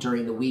people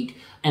during the week,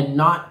 and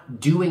not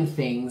doing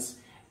things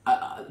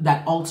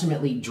that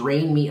ultimately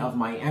drain me of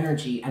my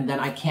energy, and then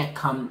I can't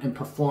come and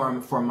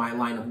perform for my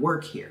line of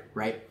work here,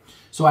 right?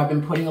 So I've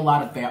been putting a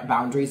lot of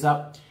boundaries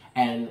up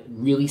and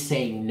really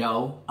saying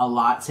no a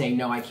lot, saying,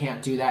 no, I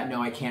can't do that,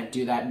 no, I can't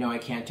do that, no, I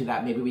can't do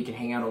that, maybe we can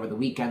hang out over the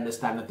weekend, this,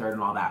 that, and the third,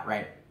 and all that,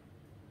 right?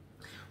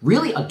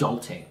 Really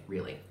adulting,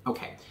 really.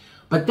 Okay.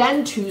 But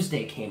then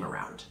Tuesday came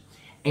around.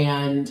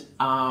 And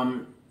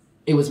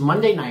it was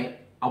Monday night.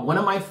 One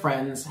of my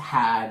friends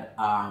had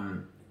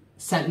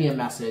sent me a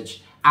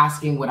message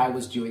asking what I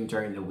was doing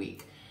during the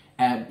week.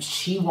 And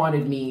she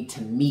wanted me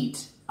to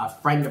meet a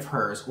friend of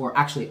hers, or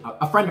actually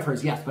a friend of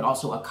hers, yes, but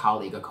also a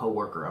colleague, a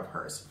coworker of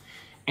hers.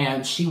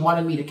 And she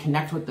wanted me to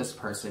connect with this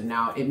person.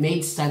 Now, it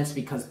made sense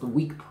because the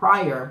week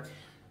prior,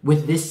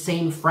 with this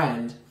same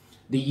friend,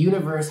 the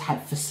universe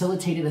had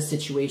facilitated a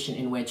situation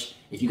in which,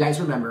 if you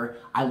guys remember,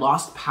 I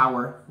lost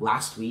power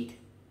last week.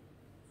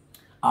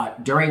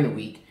 During the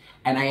week,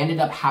 and I ended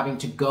up having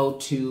to go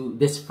to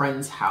this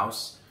friend's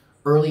house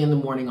early in the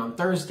morning on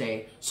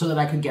Thursday so that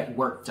I could get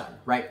work done,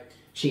 right?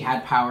 She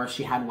had power,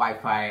 she had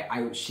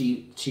Wi-Fi,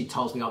 she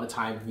tells me all the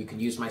time, you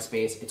can use my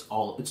space, it's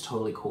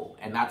totally cool.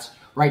 And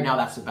right now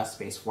that's the best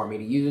space for me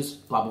to use,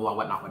 blah, blah, blah,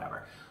 whatnot,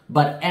 whatever.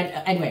 But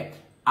anyway,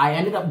 I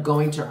ended up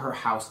going to her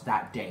house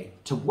that day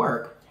to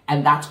work,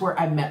 and that's where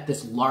I met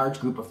this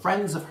large group of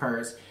friends of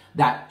hers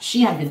that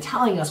she had been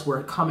telling us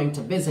were coming to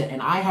visit, and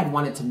I had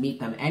wanted to meet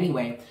them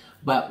anyway,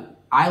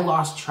 but I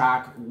lost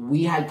track.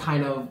 We had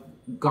kind of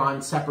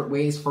gone separate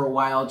ways for a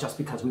while just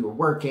because we were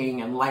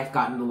working and life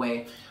got in the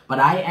way, but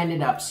I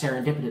ended up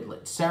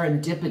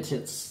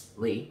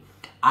serendipitously,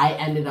 I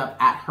ended up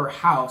at her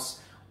house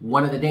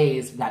one of the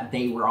days that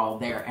they were all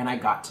there, and I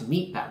got to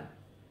meet them.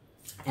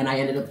 And I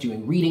ended up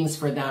doing readings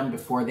for them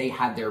before they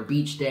had their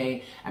beach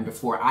day and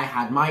before I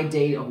had my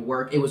day of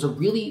work. It was a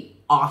really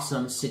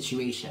awesome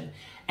situation.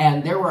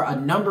 And there were a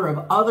number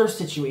of other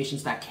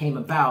situations that came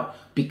about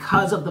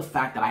because of the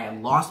fact that I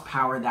had lost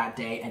power that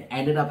day and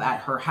ended up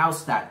at her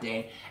house that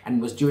day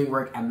and was doing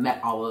work and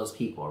met all of those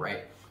people,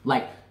 right?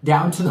 Like,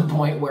 down to the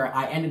point where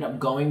I ended up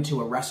going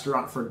to a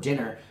restaurant for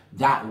dinner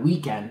that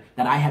weekend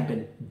that I had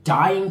been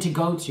dying to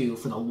go to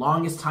for the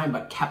longest time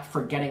but kept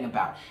forgetting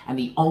about. And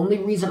the only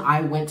reason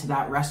I went to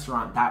that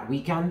restaurant that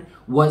weekend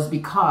was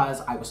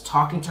because I was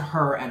talking to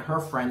her and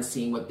her friends,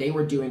 seeing what they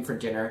were doing for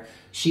dinner.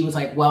 She was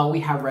like, well, we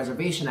have a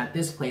reservation at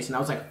this place. And I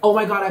was like, oh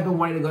my God, I've been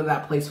wanting to go to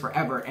that place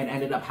forever, and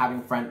ended up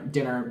having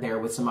dinner there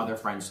with some other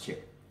friends too.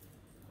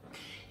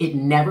 It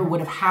never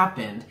would have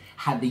happened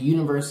had the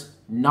universe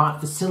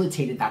not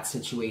facilitated that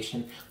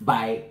situation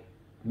by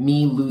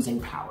me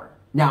losing power.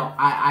 Now,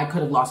 I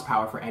could have lost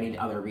power for any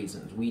other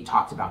reasons. We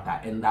talked about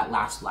that in that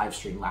last live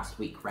stream last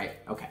week, right?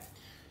 Okay.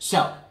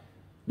 So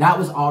that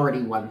was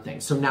already one thing.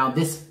 So now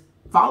this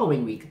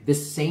following week,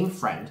 this same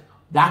friend,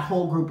 that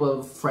whole group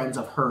of friends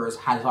of hers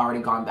has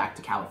already gone back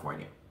to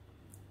California.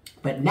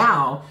 But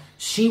now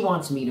she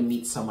wants me to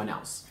meet someone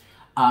else.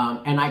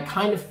 And I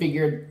kind of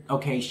figured,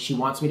 okay, she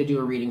wants me to do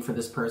a reading for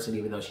this person,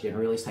 even though she didn't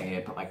really say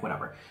it, but like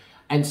whatever.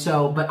 And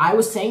so, but I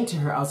was saying to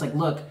her, I was like,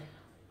 look,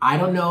 I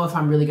don't know if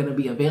I'm really going to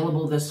be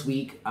available this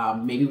week.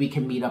 Maybe we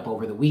can meet up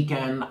over the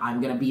weekend. I'm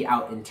going to be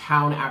out in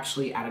town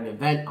actually at an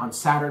event on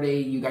Saturday.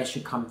 You guys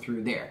should come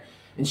through there.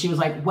 And she was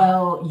like,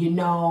 well, you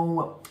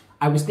know,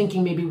 I was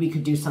thinking maybe we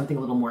could do something a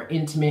little more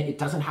intimate. It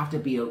doesn't have to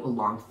be a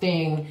long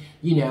thing,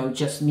 you know,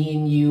 just me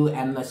and you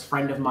and this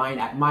friend of mine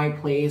at my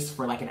place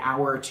for like an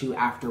hour or two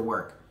after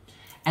work.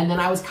 And then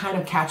I was kind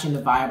of catching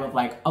the vibe of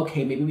like,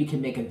 okay, maybe we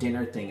can make a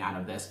dinner thing out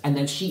of this. And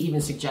then she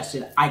even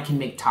suggested I can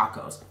make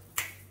tacos.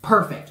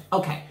 Perfect.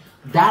 Okay,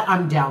 that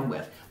I'm down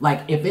with.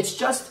 Like, if it's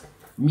just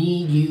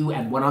me, you,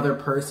 and one other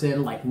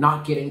person, like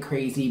not getting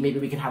crazy, maybe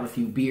we can have a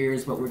few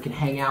beers, but we can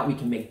hang out, we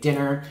can make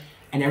dinner,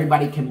 and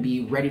everybody can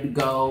be ready to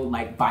go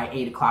like by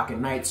 8 o'clock at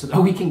night so that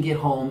we can get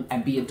home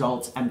and be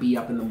adults and be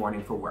up in the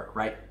morning for work,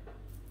 right?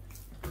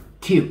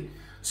 Cute.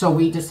 So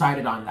we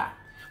decided on that.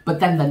 But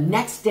then the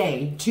next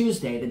day,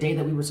 Tuesday, the day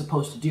that we were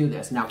supposed to do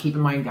this, now keep in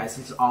mind, guys,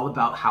 this is all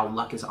about how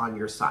luck is on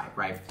your side,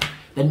 right?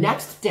 The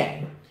next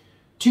day,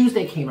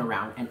 Tuesday came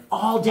around, and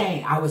all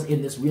day I was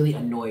in this really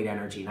annoyed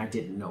energy, and I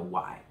didn't know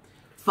why.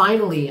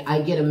 Finally,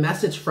 I get a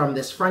message from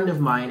this friend of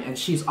mine, and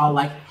she's all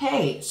like,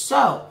 hey,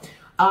 so,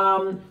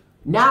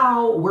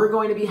 now we're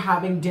going to be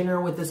having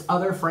dinner with this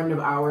other friend of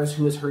ours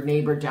who is her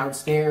neighbor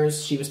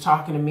downstairs. She was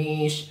talking to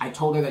me. I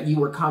told her that you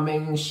were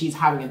coming. She's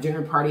having a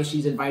dinner party.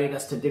 She's invited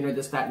us to dinner,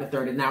 this, that, and the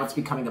third, and now it's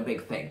becoming a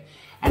big thing.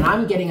 And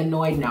I'm getting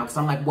annoyed now because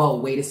I'm like, whoa,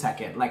 wait a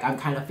second. Like, I'm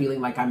kind of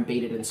feeling like I'm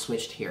baited and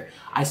switched here.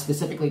 I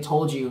specifically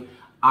told you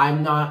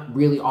I'm not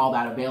really all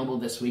that available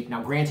this week.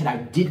 Now, granted, I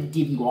didn't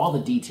give you all the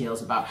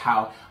details about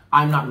how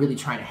I'm not really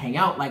trying to hang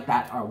out like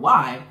that or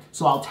why,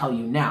 so I'll tell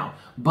you now.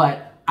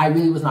 But I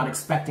really was not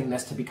expecting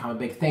this to become a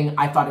big thing.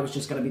 I thought it was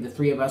just going to be the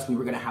three of us. We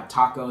were going to have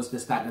tacos,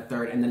 this, that, and the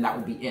third, and then that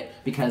would be it.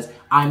 Because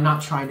I'm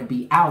not trying to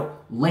be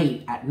out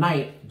late at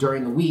night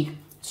during the week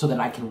so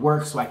that I can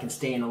work, so I can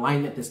stay in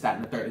alignment, this, that,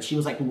 and the third. And she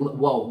was like,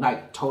 whoa,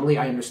 like, totally,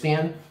 I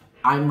understand.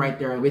 I'm right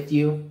there with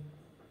you.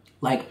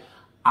 Like,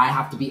 I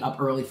have to be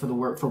up early for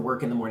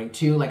work in the morning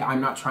too. Like,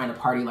 I'm not trying to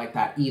party like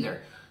that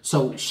either.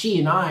 So she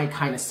and I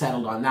kind of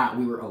settled on that.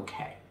 We were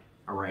okay,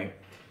 all right?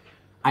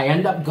 I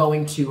end up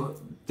going to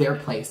their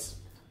place.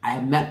 I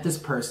had met this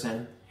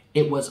person.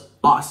 It was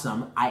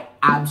awesome. I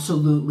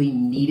absolutely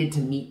needed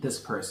to meet this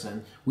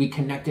person. We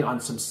connected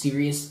on some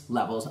serious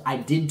levels. I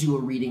did do a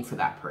reading for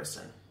that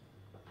person.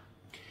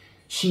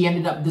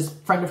 This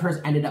friend of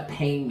hers ended up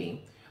paying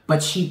me,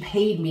 but she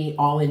paid me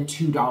all in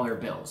 $2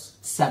 bills,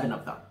 7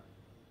 of them.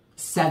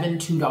 7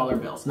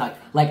 $2 bills.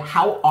 Like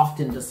how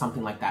often does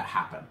something like that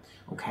happen?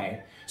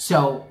 Okay.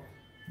 So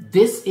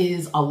this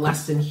is a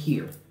lesson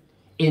here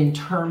in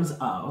terms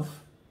of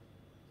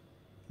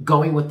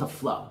going with the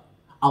flow,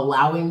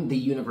 allowing the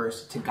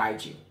universe to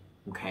guide you,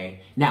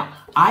 okay? Now,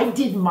 I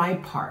did my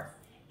part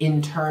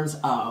in terms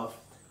of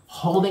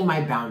holding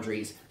my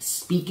boundaries,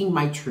 speaking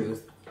my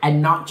truth,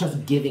 and not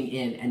just giving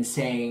in and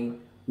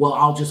saying, well,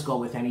 I'll just go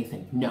with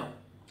anything. No.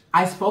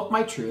 I spoke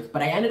my truth,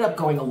 but I ended up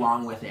going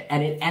along with it,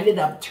 and it ended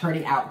up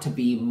turning out to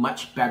be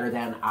much better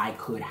than I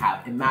could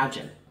have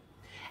imagined.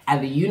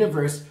 And the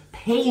universe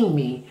paying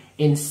me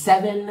in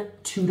 7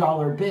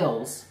 $2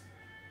 bills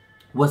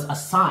was a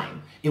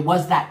sign. It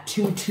was that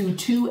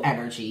 222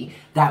 energy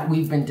that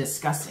we've been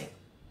discussing.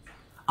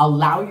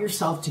 Allow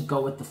yourself to go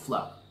with the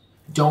flow.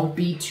 Don't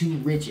be too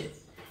rigid.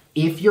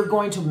 If you're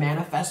going to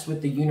manifest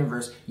with the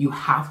universe, you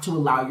have to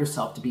allow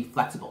yourself to be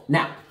flexible.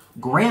 Now,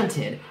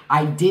 granted,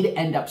 I did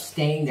end up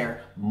staying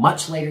there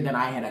much later than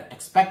I had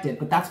expected,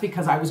 but that's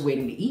because I was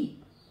waiting to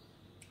eat.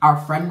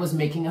 Our friend was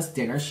making us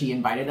dinner. She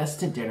invited us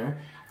to dinner.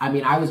 I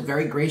mean, I was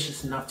very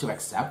gracious enough to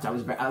accept. I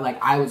was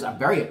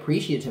very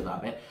appreciative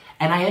of it.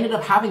 And I ended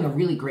up having a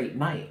really great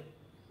night.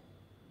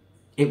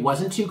 It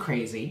wasn't too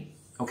crazy,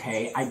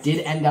 okay? I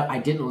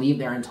didn't leave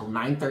there until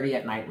 9:30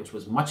 at night, which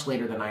was much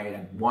later than I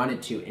had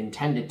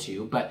intended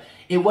to, but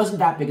it wasn't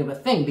that big of a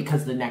thing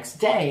because the next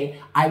day,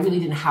 I really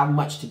didn't have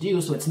much to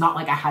do, so it's not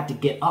like I had to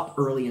get up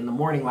early in the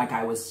morning like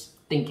I was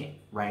thinking,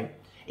 right?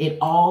 It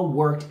all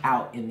worked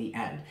out in the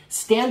end.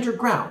 Stand your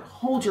ground,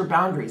 hold your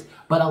boundaries,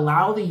 but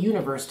allow the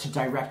universe to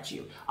direct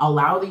you.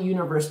 Allow the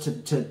universe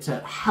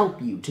to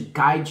help you, to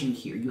guide you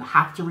here. You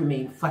have to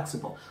remain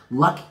flexible.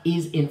 Luck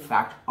is, in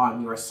fact,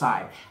 on your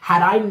side.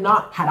 Had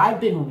I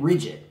been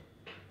rigid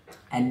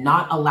and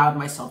not allowed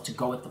myself to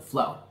go with the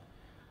flow,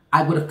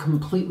 I would have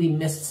completely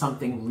missed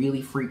something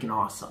really freaking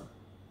awesome,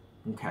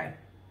 okay?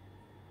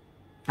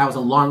 That was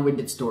a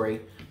long-winded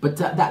story, but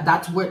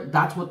that's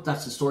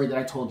the story that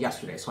I told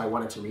yesterday, so I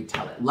wanted to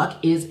retell it. Luck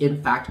is,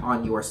 in fact,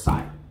 on your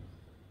side,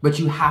 but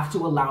you have to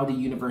allow the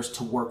universe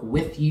to work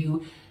with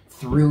you,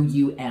 through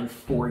you, and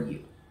for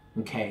you,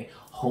 okay?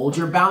 Hold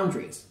your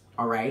boundaries,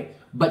 all right?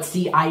 But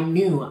see, I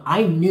knew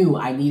I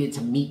needed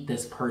to meet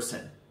this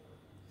person.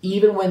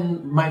 Even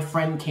when my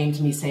friend came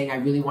to me saying, I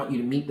really want you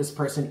to meet this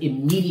person,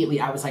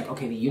 immediately I was like,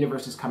 okay, the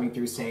universe is coming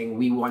through saying,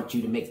 we want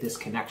you to make this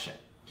connection.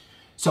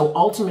 So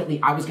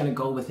ultimately, I was going to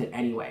go with it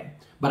anyway,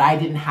 but I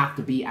didn't have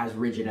to be as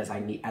rigid as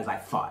I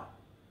thought,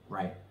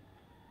 right?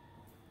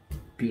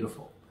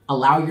 Beautiful.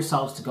 Allow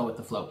yourselves to go with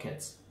the flow,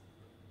 kids.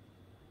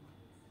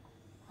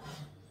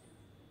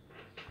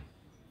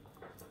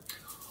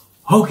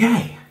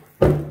 Okay,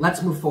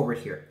 let's move forward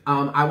here.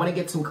 I want to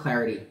get some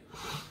clarity.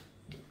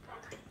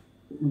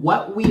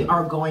 What we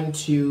are going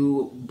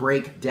to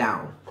break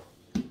down,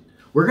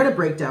 we're going to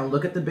break down,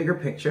 look at the bigger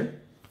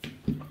picture.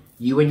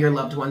 You and your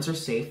loved ones are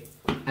safe.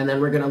 And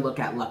then we're going to look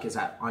at luck is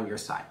on your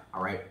side,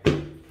 all right?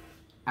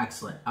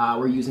 Excellent.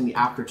 We're using the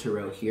A.fter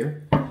tarot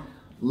here.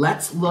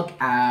 Let's look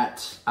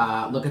at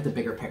the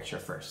bigger picture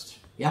first.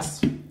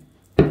 Yes?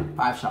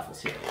 5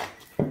 shuffles here.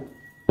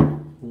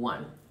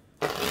 1.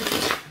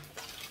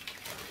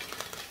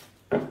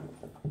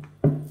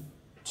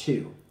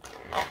 2.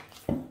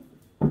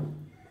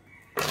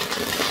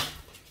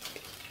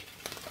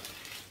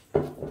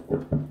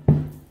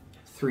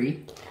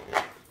 3.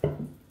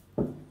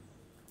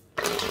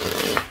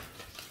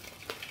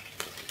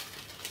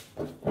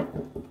 4.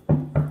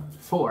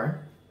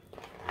 4,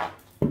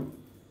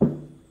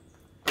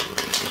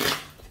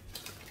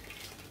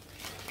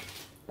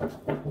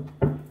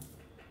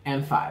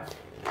 and 5.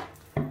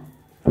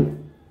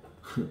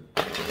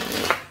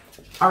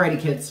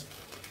 Alrighty, kids.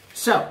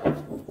 So,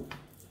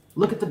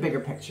 look at the bigger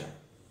picture.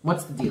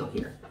 What's the deal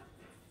here?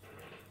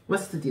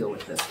 What's the deal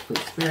with this,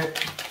 please, Spirit?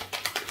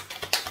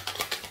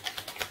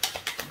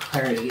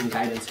 Clarity and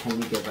guidance can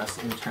you give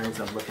us in terms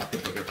of look at the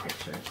bigger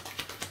picture?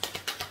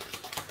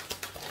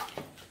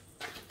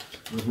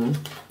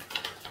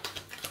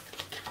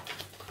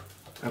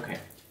 Okay.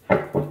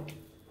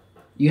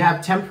 You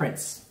have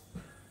temperance.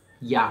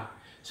 Yeah.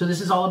 So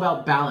this is all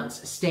about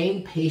balance,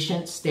 staying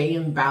patient,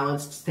 staying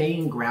balanced,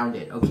 staying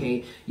grounded,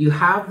 okay? You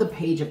have the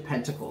Page of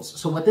Pentacles.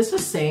 So what this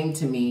is saying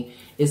to me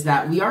is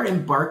that we are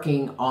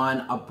embarking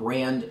on a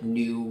brand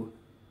new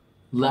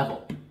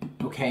level,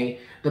 okay?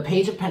 The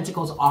Page of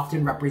Pentacles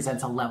often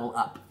represents a level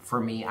up for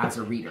me as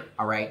a reader,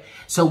 all right?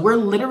 So we're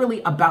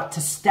literally about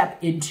to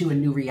step into a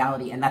new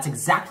reality, and that's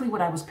exactly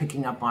what I was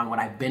picking up on, what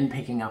I've been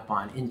picking up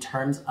on in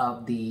terms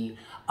of the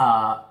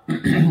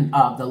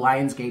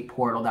Lionsgate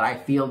portal, that I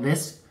feel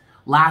this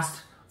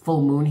last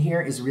full moon here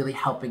is really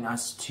helping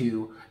us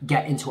to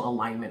get into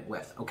alignment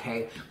with,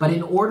 okay? But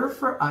in order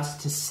for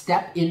us to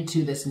step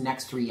into this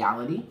next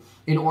reality,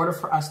 in order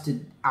for us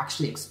to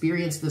actually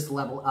experience this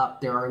level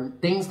up, there are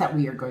things that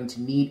we are going to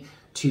need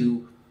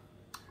to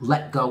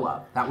let go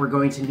of, that we're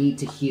going to need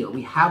to heal.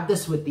 We have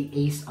this with the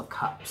Ace of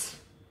Cups,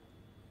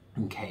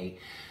 okay?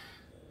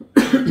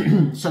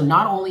 So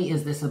not only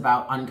is this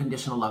about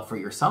unconditional love for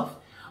yourself,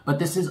 but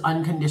this is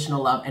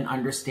unconditional love and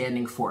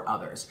understanding for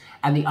others.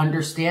 And the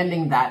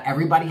understanding that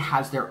everybody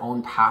has their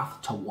own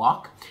path to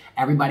walk.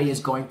 Everybody is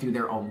going through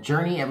their own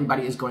journey.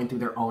 Everybody is going through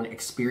their own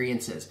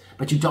experiences.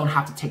 But you don't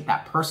have to take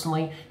that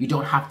personally. You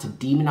don't have to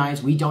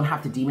demonize. We don't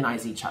have to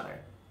demonize each other.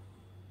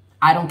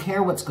 I don't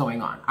care what's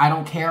going on. I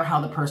don't care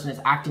how the person is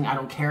acting. I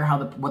don't care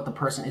what the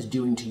person is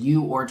doing to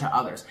you or to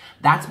others.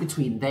 That's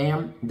between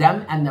them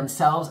and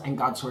themselves and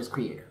God, Source,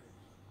 Creator.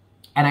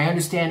 And I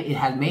understand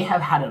it may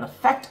have had an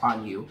effect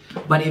on you,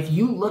 but if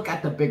you look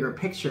at the bigger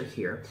picture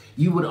here,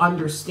 you would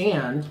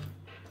understand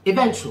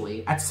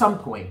eventually, at some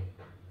point,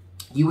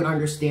 you would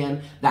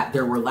understand that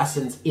there were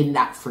lessons in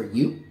that for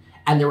you,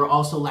 and there were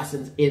also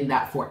lessons in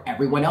that for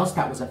everyone else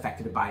that was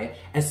affected by it,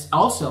 as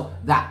also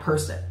that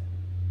person,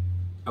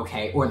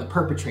 okay, or the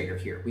perpetrator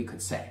here, we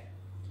could say.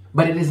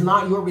 But it is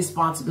not your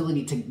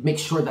responsibility to make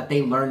sure that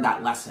they learn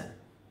that lesson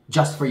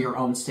just for your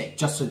own sake,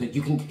 just so that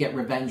you can get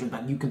revenge or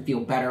that you can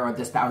feel better or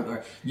this, that,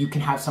 or you can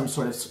have some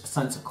sort of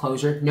sense of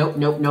closure. Nope,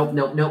 nope, nope,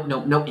 nope, nope,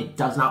 nope, nope. It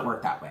does not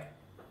work that way,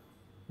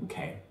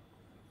 okay?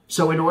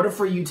 So in order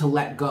for you to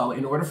let go,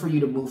 in order for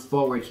you to move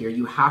forward here,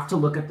 you have to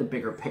look at the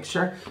bigger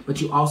picture, but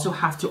you also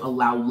have to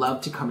allow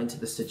love to come into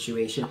the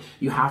situation.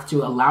 You have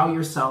to allow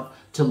yourself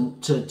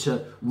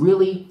to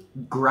really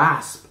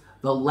grasp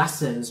the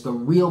lessons, the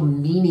real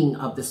meaning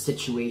of the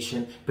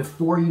situation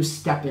before you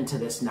step into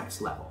this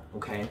next level,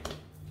 okay?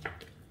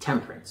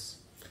 Temperance.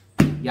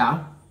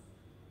 Yeah?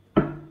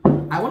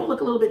 I want to look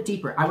a little bit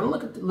deeper. I want to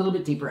look a little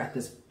bit deeper at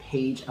this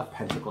Page of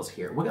Pentacles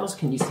here. What else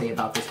can you say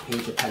about this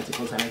Page of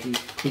Pentacles energy,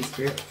 please,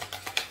 Spirit?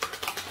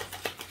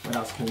 What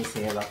else can you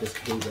say about this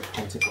Page of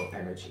Pentacle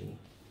energy?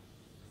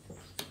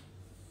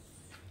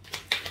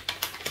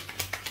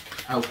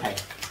 Okay.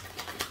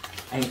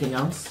 Anything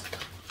else?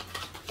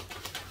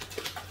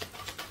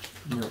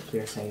 No,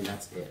 they're saying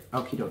that's it.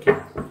 Okie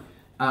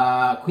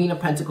dokie. Queen of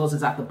Pentacles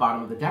is at the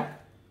bottom of the deck.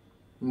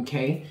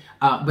 Okay,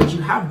 but you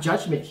have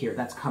Judgment here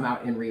that's come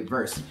out in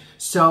reverse.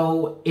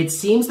 So it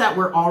seems that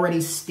we're already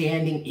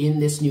standing in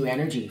this new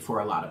energy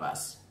for a lot of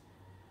us.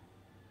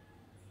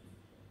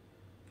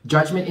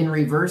 Judgment in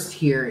reverse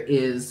here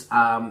is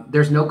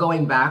there's no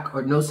going back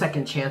or no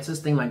second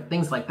chances,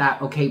 things like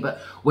that. Okay, but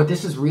what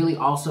this is really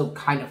also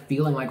kind of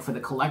feeling like for the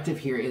collective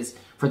here is,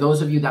 for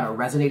those of you that are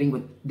resonating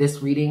with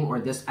this reading or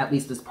this, at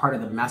least this part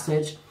of the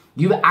message,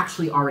 you've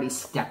actually already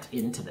stepped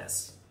into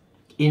this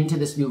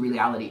new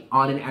reality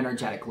on an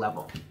energetic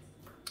level.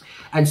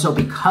 And so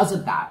because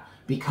of that,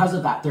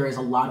 there is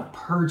a lot of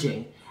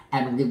purging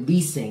and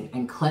releasing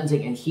and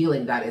cleansing and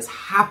healing that is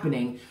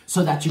happening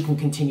so that you can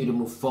continue to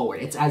move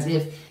forward. It's as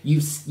if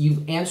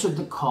you've answered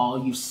the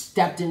call, you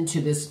stepped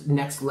into this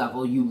next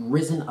level, you've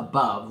risen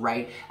above,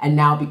 right? And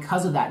now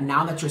because of that,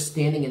 now that you're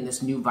standing in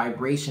this new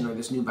vibration or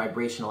this new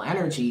vibrational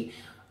energy,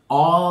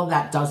 all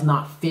that does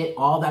not fit,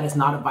 all that is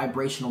not a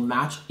vibrational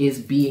match is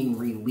being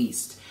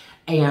released.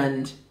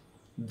 And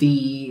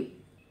the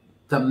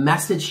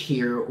message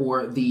here,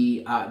 or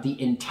the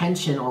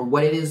intention, or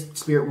what it is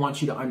Spirit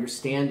wants you to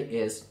understand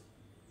is,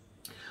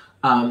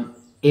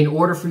 in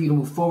order for you to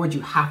move forward,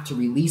 you have to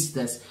release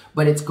this,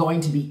 but it's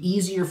going to be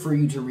easier for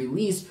you to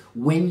release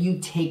when you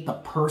take the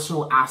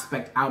personal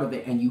aspect out of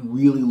it and you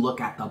really look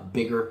at the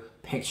bigger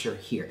picture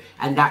here.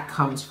 And that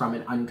comes from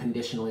an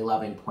unconditionally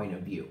loving point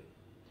of view.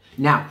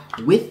 Now,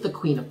 with the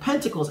Queen of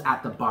Pentacles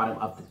at the bottom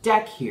of the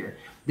deck here,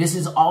 this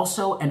is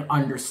also an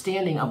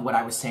understanding of what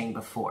I was saying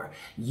before.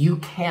 You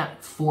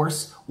can't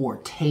force or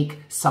take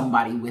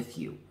somebody with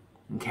you,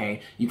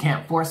 Okay? You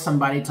can't force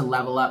somebody to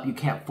level up. You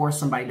can't force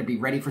somebody to be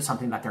ready for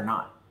something that they're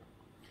not.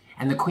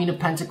 And the Queen of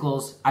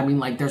Pentacles, I mean,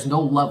 like, there's no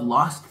love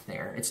lost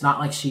there. It's not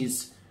like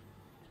she's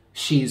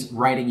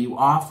writing you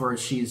off, or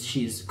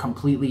she's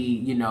completely,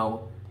 you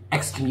know,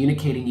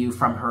 excommunicating you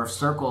from her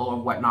circle or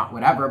whatnot,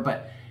 whatever.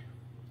 But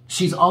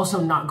she's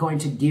also not going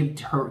to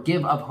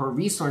give of her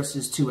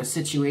resources to a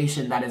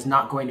situation that is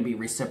not going to be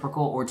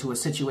reciprocal, or to a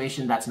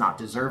situation that's not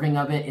deserving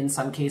of it in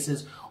some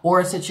cases, or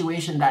a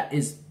situation that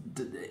is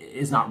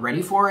not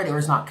ready for it, or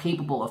is not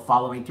capable of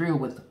following through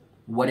with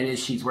what it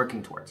is she's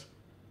working towards.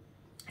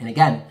 And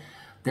again,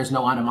 there's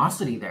no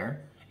animosity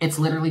there. It's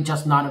literally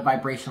just not a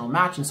vibrational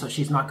match, and so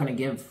she's not going to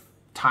give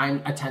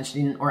time,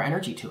 attention, or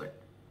energy to it.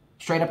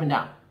 Straight up and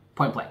down.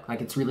 Point blank.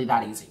 Like, it's really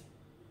that easy.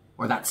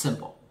 Or that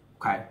simple.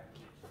 Okay?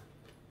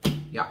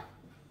 Yeah.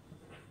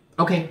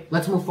 Okay,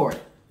 let's move forward.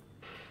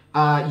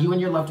 You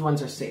and your loved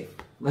ones are safe.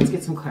 Let's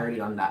get some clarity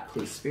on that,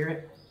 please,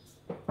 Spirit.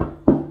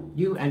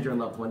 You and your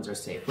loved ones are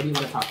safe. What do you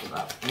want to talk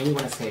about? What do you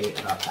want to say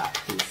about that,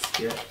 please,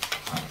 Spirit?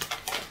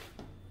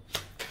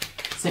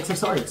 Six of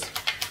Swords.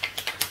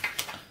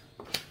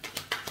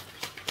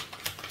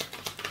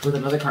 With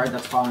another card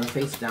that's fallen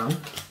face down.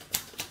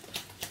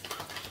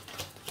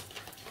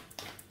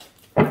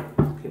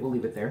 Okay, we'll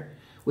leave it there.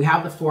 We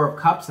have the Four of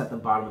Cups at the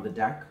bottom of the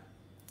deck.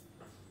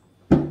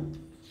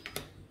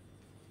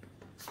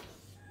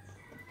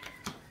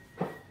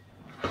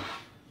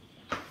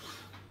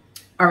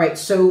 All right,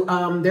 so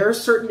there are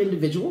certain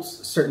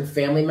individuals, certain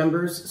family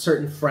members,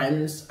 certain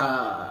friends,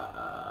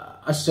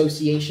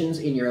 associations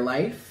in your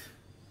life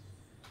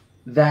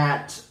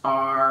that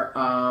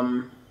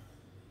are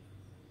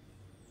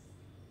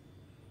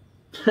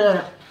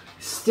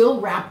still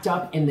wrapped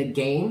up in the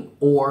game,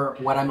 or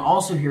what I'm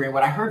also hearing,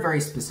 what I heard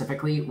very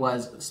specifically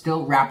was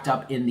still wrapped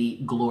up in the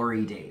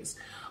glory days.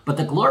 But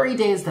the glory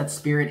days that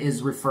Spirit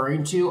is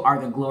referring to are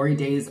the glory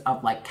days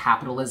of, like,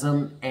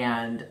 capitalism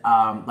and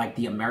like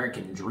the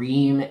American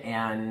dream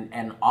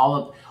and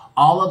all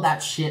of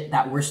that shit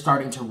that we're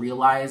starting to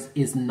realize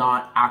is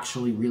not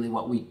actually really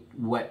what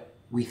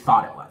we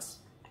thought it was,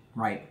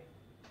 right?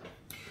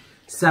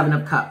 Seven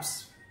of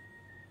Cups.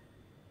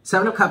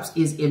 Seven of Cups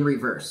is in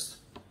reverse.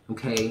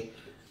 Okay,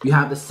 you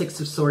have the Six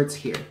of Swords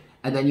here,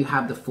 and then you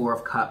have the Four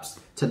of Cups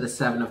to the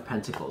Seven of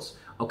Pentacles,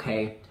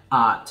 okay,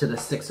 to the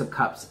Six of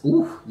Cups,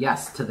 ooh,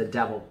 yes, to the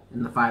Devil,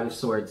 and the Five of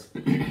Swords.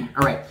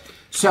 All right,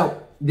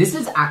 so this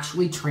is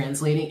actually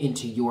translating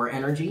into your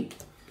energy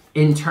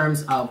in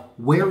terms of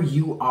where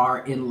you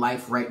are in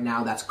life right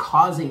now that's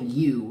causing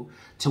you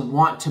to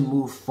want to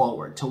move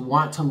forward, to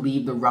want to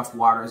leave the rough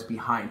waters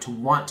behind, to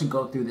want to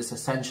go through this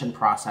ascension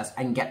process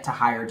and get to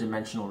higher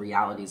dimensional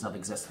realities of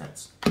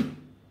existence.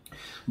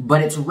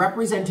 But it's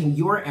representing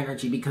your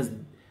energy because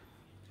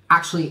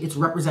actually it's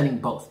representing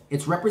both.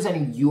 It's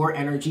representing your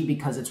energy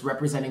because it's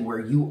representing where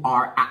you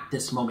are at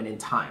this moment in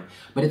time.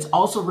 But it's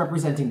also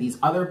representing these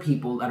other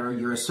people that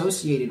you're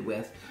associated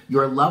with,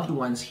 your loved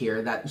ones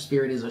here, that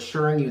Spirit is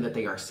assuring you that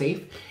they are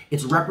safe.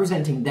 It's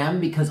representing them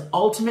because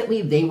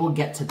ultimately they will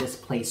get to this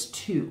place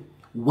too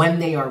when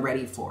they are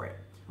ready for it.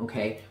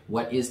 Okay,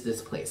 what is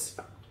this place?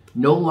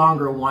 No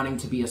longer wanting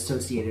to be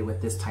associated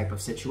with this type of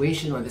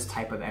situation or this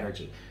type of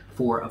energy.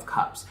 Four of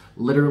Cups,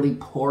 literally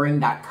pouring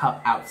that cup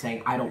out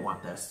saying, I don't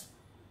want this.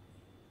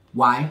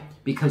 Why?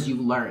 Because you've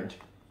learned.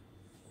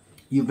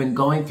 You've been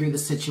going through the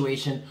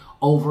situation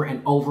over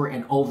and over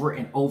and over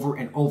and over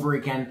and over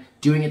again,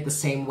 doing it the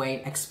same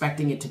way,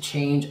 expecting it to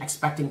change,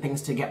 expecting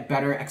things to get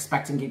better,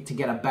 expecting it to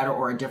get a better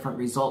or a different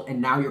result. And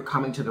now you're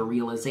coming to the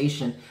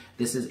realization,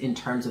 this is in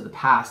terms of the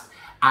past.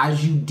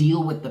 As you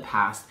deal with the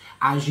past,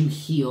 as you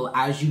heal,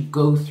 as you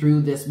go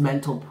through this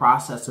mental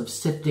process of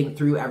sifting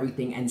through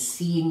everything and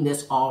seeing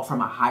this all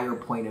from a higher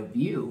point of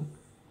view,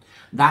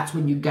 that's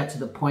when you get to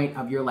the point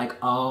of you're like,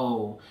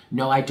 oh,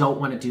 no, I don't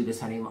want to do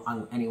this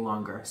any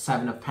longer.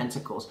 Seven of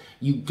Pentacles.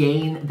 You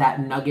gain that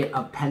nugget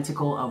of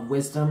pentacle of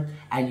wisdom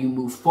and you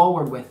move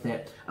forward with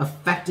it,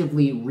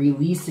 effectively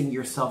releasing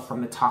yourself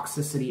from the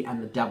toxicity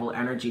and the devil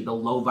energy, the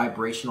low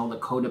vibrational, the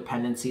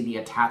codependency, the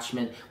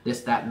attachment,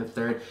 this, that, and the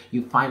third.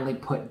 You finally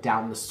put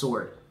down the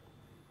sword.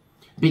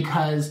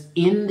 Because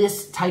in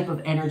this type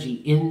of energy,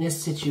 in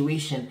this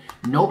situation,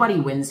 nobody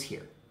wins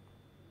here.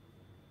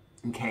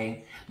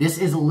 Okay, this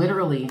is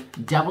literally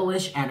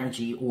devilish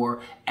energy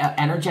or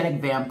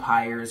energetic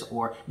vampires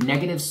or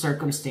negative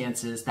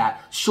circumstances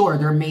that, sure,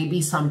 there may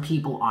be some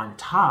people on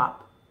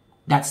top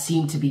that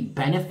seem to be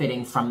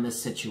benefiting from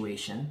this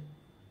situation.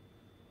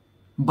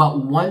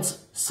 But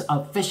once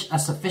a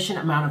sufficient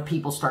amount of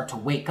people start to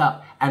wake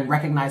up and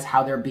recognize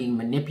how they're being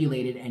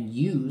manipulated and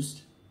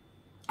used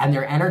and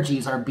their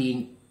energies are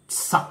being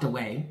sucked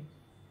away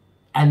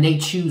and they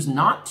choose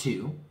not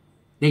to,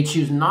 they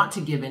choose not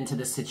to give in to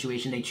this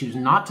situation. They choose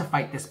not to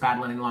fight this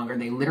battle any longer.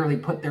 They literally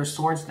put their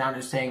swords down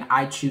and saying,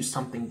 I choose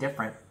something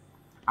different.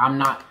 I'm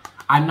not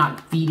I'm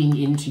not feeding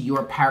into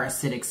your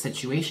parasitic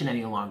situation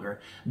any longer.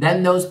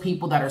 Then those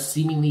people that are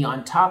seemingly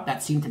on top,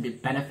 that seem to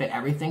benefit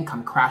everything,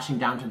 come crashing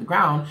down to the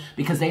ground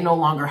because they no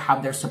longer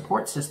have their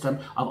support system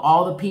of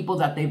all the people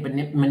that they've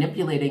been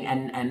manipulating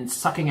and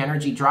sucking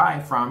energy dry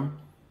from.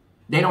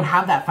 They don't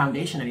have that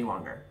foundation any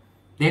longer.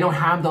 They don't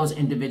have those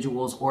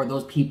individuals or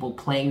those people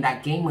playing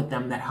that game with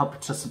them that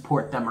help to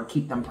support them or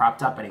keep them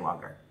propped up any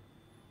longer.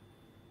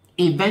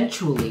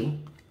 Eventually,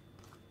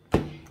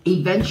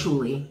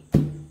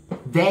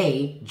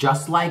 they,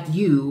 just like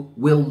you,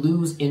 will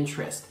lose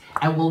interest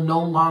and will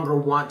no longer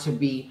want to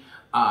be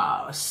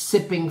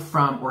sipping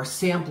from or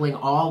sampling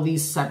all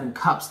these 7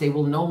 cups. They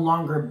will no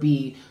longer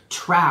be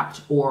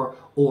trapped or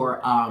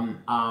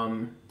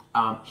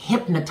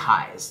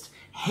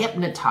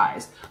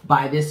hypnotized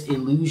by this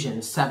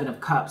illusion, 7 of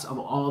cups, of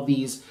all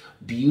these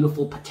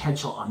beautiful,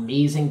 potential,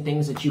 amazing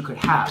things that you could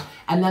have.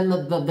 And then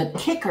the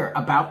kicker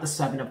about the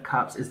 7 of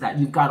cups is that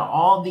you've got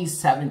all these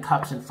 7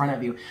 cups in front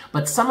of you,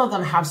 but some of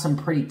them have some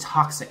pretty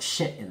toxic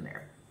shit in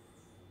there.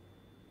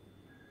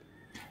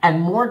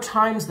 And more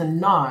times than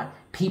not,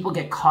 people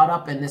get caught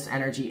up in this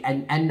energy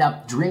and end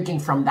up drinking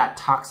from that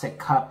toxic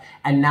cup,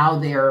 and now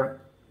they're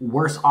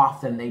worse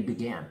off than they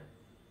began,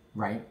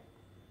 right?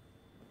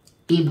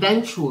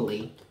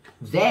 Eventually,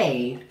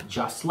 they,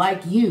 just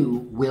like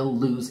you, will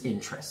lose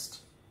interest.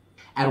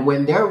 And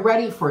when they're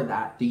ready for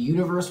that, the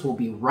universe will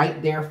be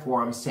right there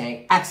for them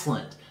saying,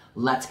 excellent,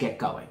 let's get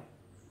going.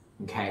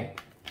 Okay?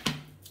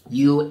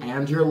 You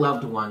and your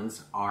loved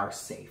ones are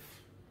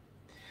safe.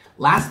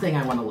 Last thing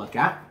I want to look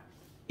at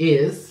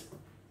is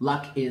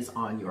luck is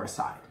on your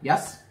side.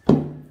 Yes?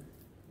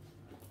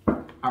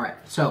 All right.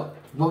 So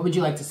what would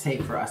you like to say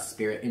for us,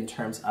 Spirit, in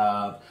terms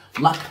of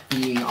luck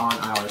being on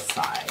our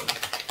side?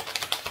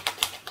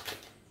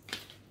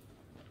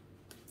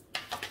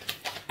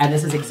 And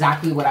this is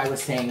exactly what I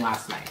was saying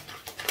last night.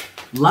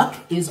 Luck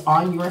is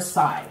on your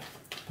side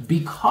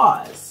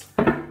because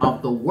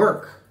of the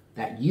work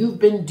that you've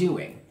been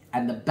doing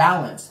and the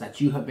balance that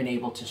you have been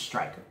able to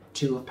strike.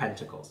 2 of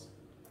Pentacles.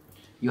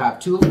 You have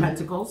 2 of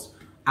Pentacles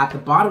at the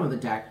bottom of the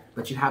deck,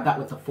 but you have that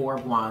with the 4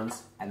 of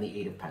Wands and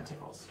the 8 of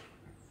Pentacles.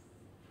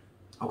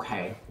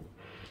 Okay?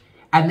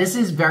 And this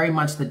is very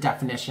much the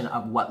definition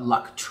of what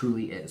luck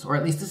truly is, or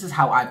at least this is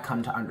how I've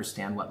come to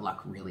understand what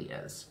luck really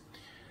is.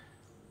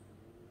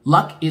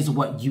 Luck is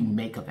what you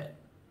make of it,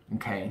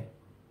 okay?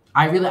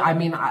 I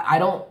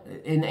don't,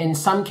 in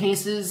some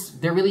cases,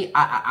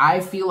 I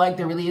feel like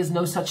there really is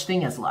no such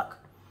thing as luck,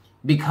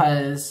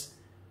 because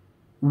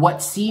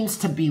what seems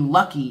to be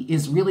lucky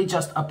is really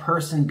just a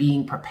person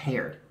being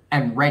prepared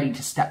and ready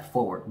to step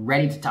forward,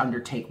 ready to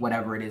undertake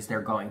whatever it is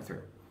they're going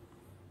through,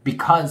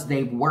 because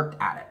they've worked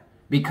at it,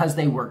 because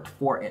they worked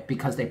for it,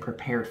 because they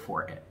prepared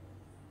for it.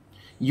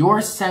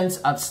 Your sense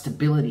of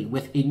stability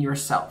within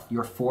yourself,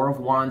 your 4 of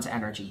Wands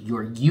energy,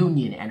 your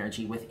union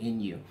energy within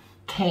you,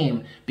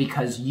 came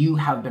because you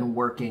have been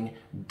working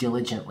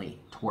diligently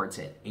towards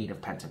it, 8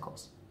 of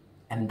Pentacles.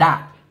 And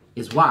that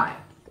is why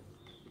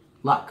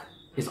luck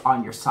is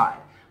on your side.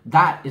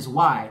 That is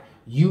why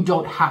you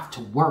don't have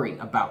to worry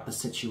about the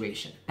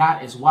situation.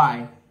 That is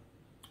why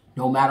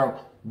no matter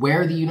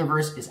where the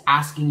universe is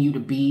asking you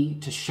to be,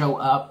 to show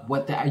up,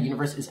 what the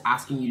universe is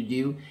asking you to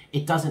do,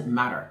 it doesn't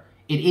matter.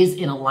 It is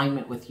in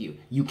alignment with you.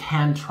 You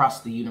can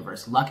trust the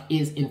universe. Luck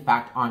is, in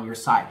fact, on your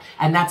side.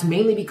 And that's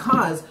mainly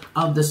because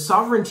of the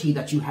sovereignty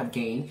that you have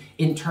gained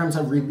in terms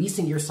of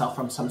releasing yourself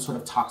from some sort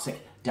of toxic,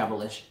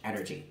 devilish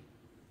energy.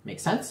 Make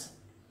sense?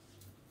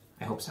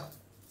 I hope so.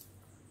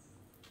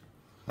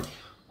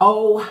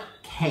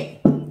 Okay,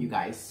 you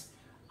guys.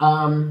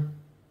 I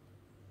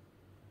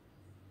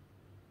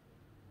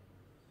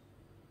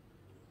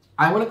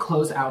want to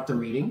close out the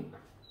reading.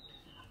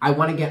 I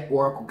want to get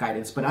oracle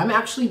guidance, but I'm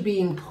actually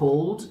being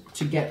pulled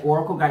to get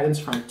oracle guidance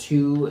from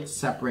 2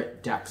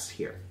 separate decks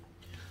here.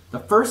 The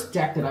first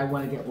deck that I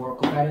want to get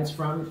oracle guidance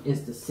from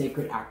is the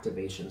Sacred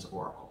Activations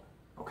Oracle,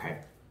 okay?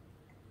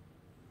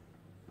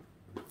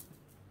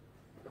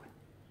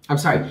 I'm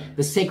sorry,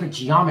 the Sacred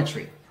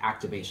Geometry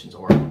Activations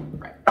Oracle,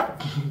 right?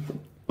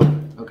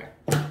 Okay,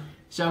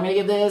 so I'm going to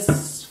give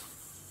this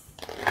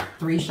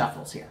 3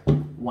 shuffles here.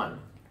 1.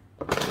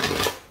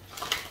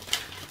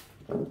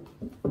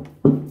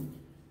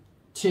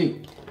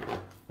 2.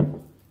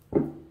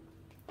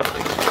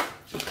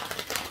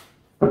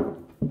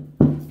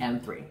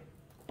 And 3.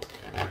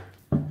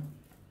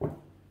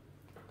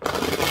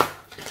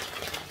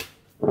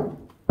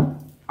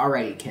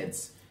 Alrighty,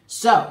 kids.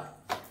 So,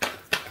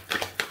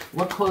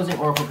 what closing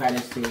oracle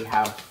guidance do we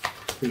have,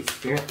 please,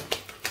 Spirit?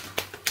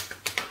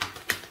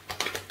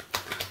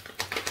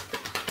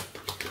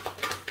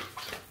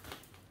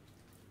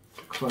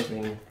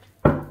 Closing.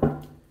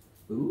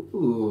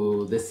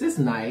 Ooh, this is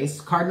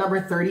nice. Card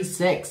number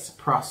 36,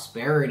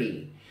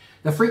 Prosperity.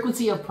 The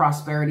frequency of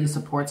prosperity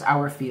supports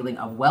our feeling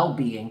of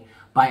well-being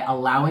by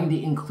allowing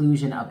the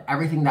inclusion of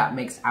everything that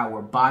makes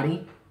our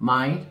body,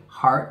 mind,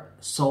 heart,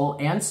 soul,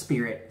 and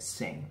spirit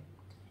sing.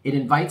 It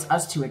invites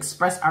us to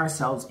express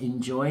ourselves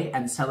in joy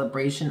and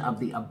celebration of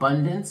the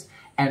abundance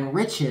and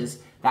riches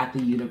that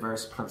the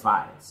universe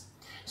provides.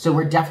 So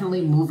we're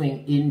definitely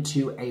moving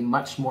into a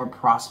much more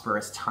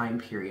prosperous time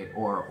period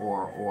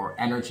or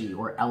energy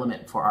or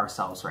element for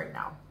ourselves right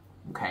now,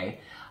 okay?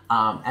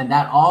 And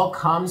that all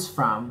comes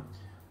from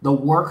the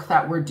work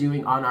that we're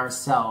doing on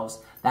ourselves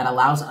that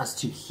allows us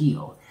to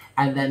heal.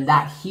 And then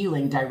that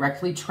healing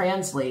directly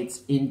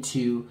translates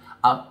into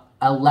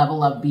a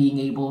level of being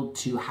able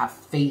to have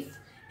faith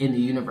in the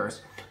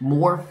universe.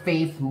 More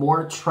faith,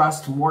 more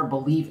trust, more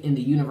belief in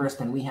the universe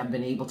than we have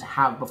been able to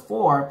have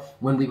before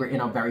when we were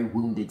in a very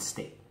wounded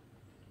state.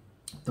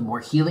 The more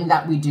healing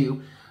that we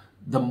do,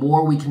 the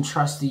more we can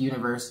trust the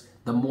universe,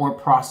 the more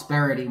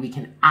prosperity we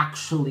can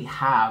actually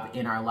have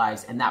in our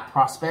lives. And that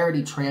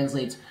prosperity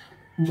translates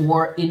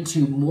more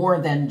into more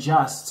than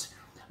just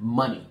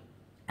money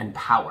and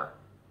power.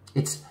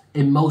 It's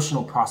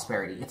emotional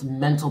prosperity. It's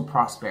mental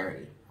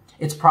prosperity.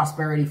 It's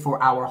prosperity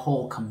for our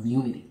whole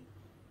community,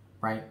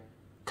 right?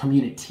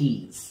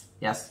 Communities,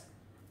 yes?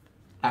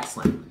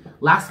 Excellent.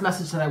 Last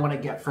message that I want to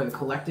get for the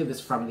collective is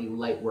from the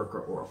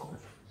Lightworker Oracle.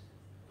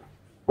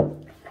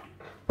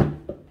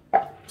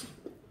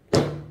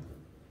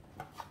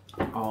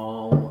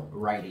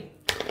 Alrighty.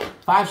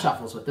 5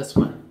 shuffles with this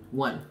one.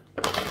 1,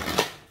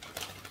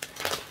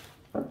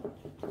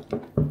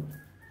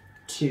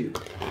 2,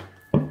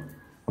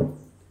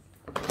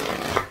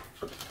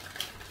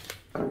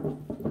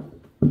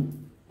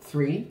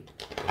 3,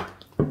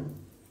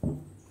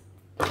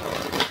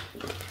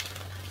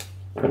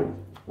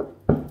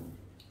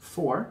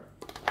 4,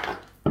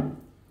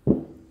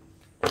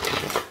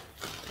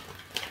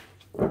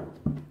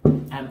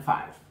 and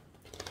 5.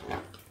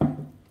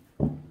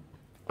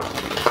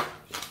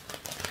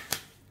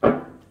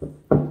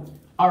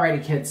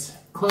 Alrighty, kids.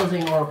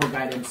 Closing oracle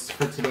guidance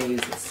for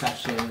today's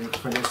session,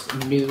 for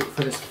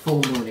this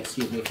full moon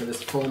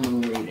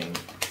reading.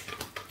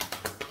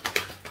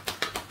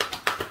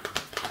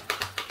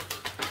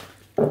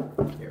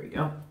 There we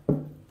go.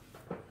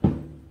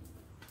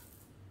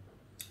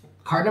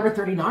 Card number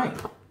 39,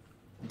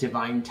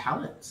 Divine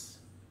Talents.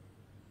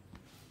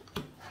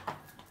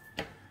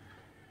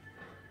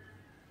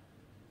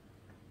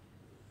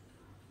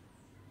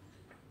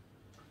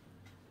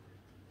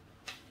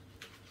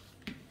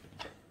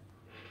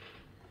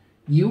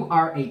 You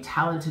are a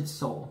talented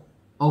soul.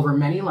 Over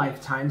many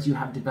lifetimes, you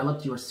have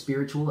developed your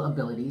spiritual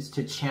abilities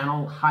to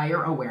channel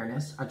higher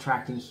awareness,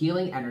 attracting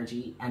healing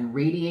energy, and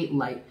radiate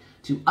light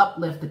to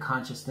uplift the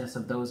consciousness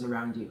of those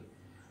around you.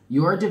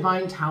 Your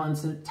divine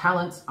talents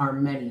are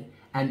many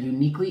and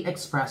uniquely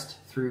expressed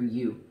through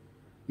you.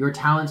 Your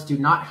talents do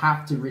not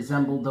have to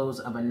resemble those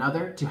of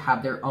another to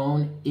have their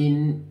own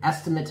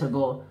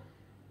inestimable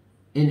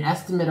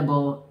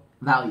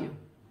value.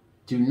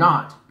 Do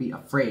not be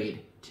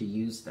afraid to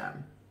use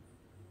them.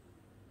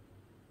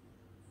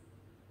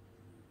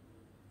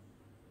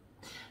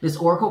 This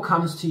oracle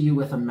comes to you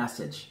with a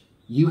message.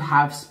 You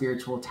have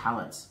spiritual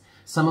talents,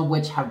 some of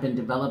which have been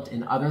developed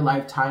in other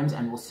lifetimes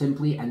and will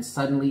simply and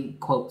suddenly,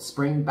 quote,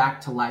 spring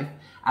back to life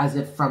as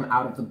if from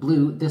out of the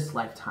blue this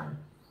lifetime.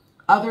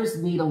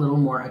 Others need a little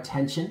more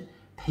attention,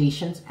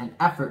 patience, and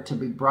effort to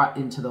be brought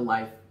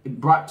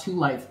to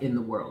life in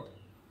the world.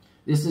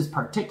 This is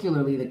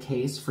particularly the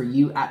case for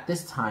you at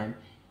this time,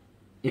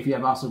 if you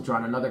have also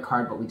drawn another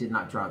card, but we did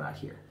not draw that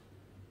here.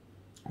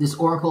 This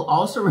oracle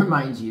also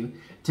reminds you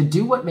to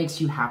do what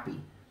makes you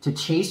happy, to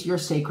chase your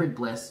sacred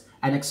bliss,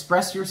 and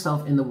express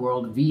yourself in the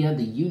world via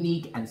the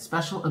unique and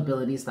special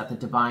abilities that the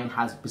divine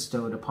has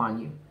bestowed upon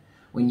you.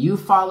 When you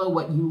follow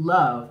what you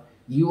love,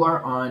 you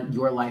are on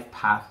your life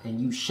path, and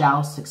you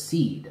shall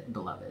succeed,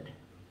 beloved.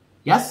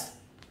 Yes?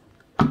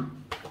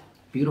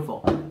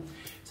 Beautiful.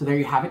 So there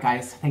you have it,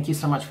 guys. Thank you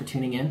so much for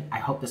tuning in. I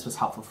hope this was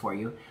helpful for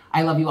you.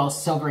 I love you all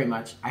so very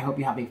much. I hope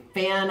you have a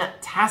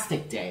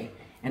fantastic day.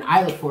 And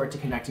I look forward to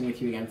connecting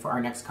with you again for our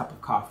next cup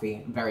of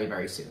coffee very,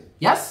 very soon.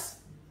 Yes?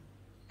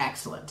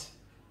 Excellent.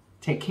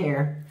 Take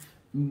care.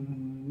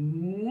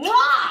 Mwah!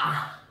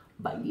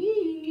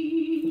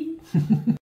 Bye.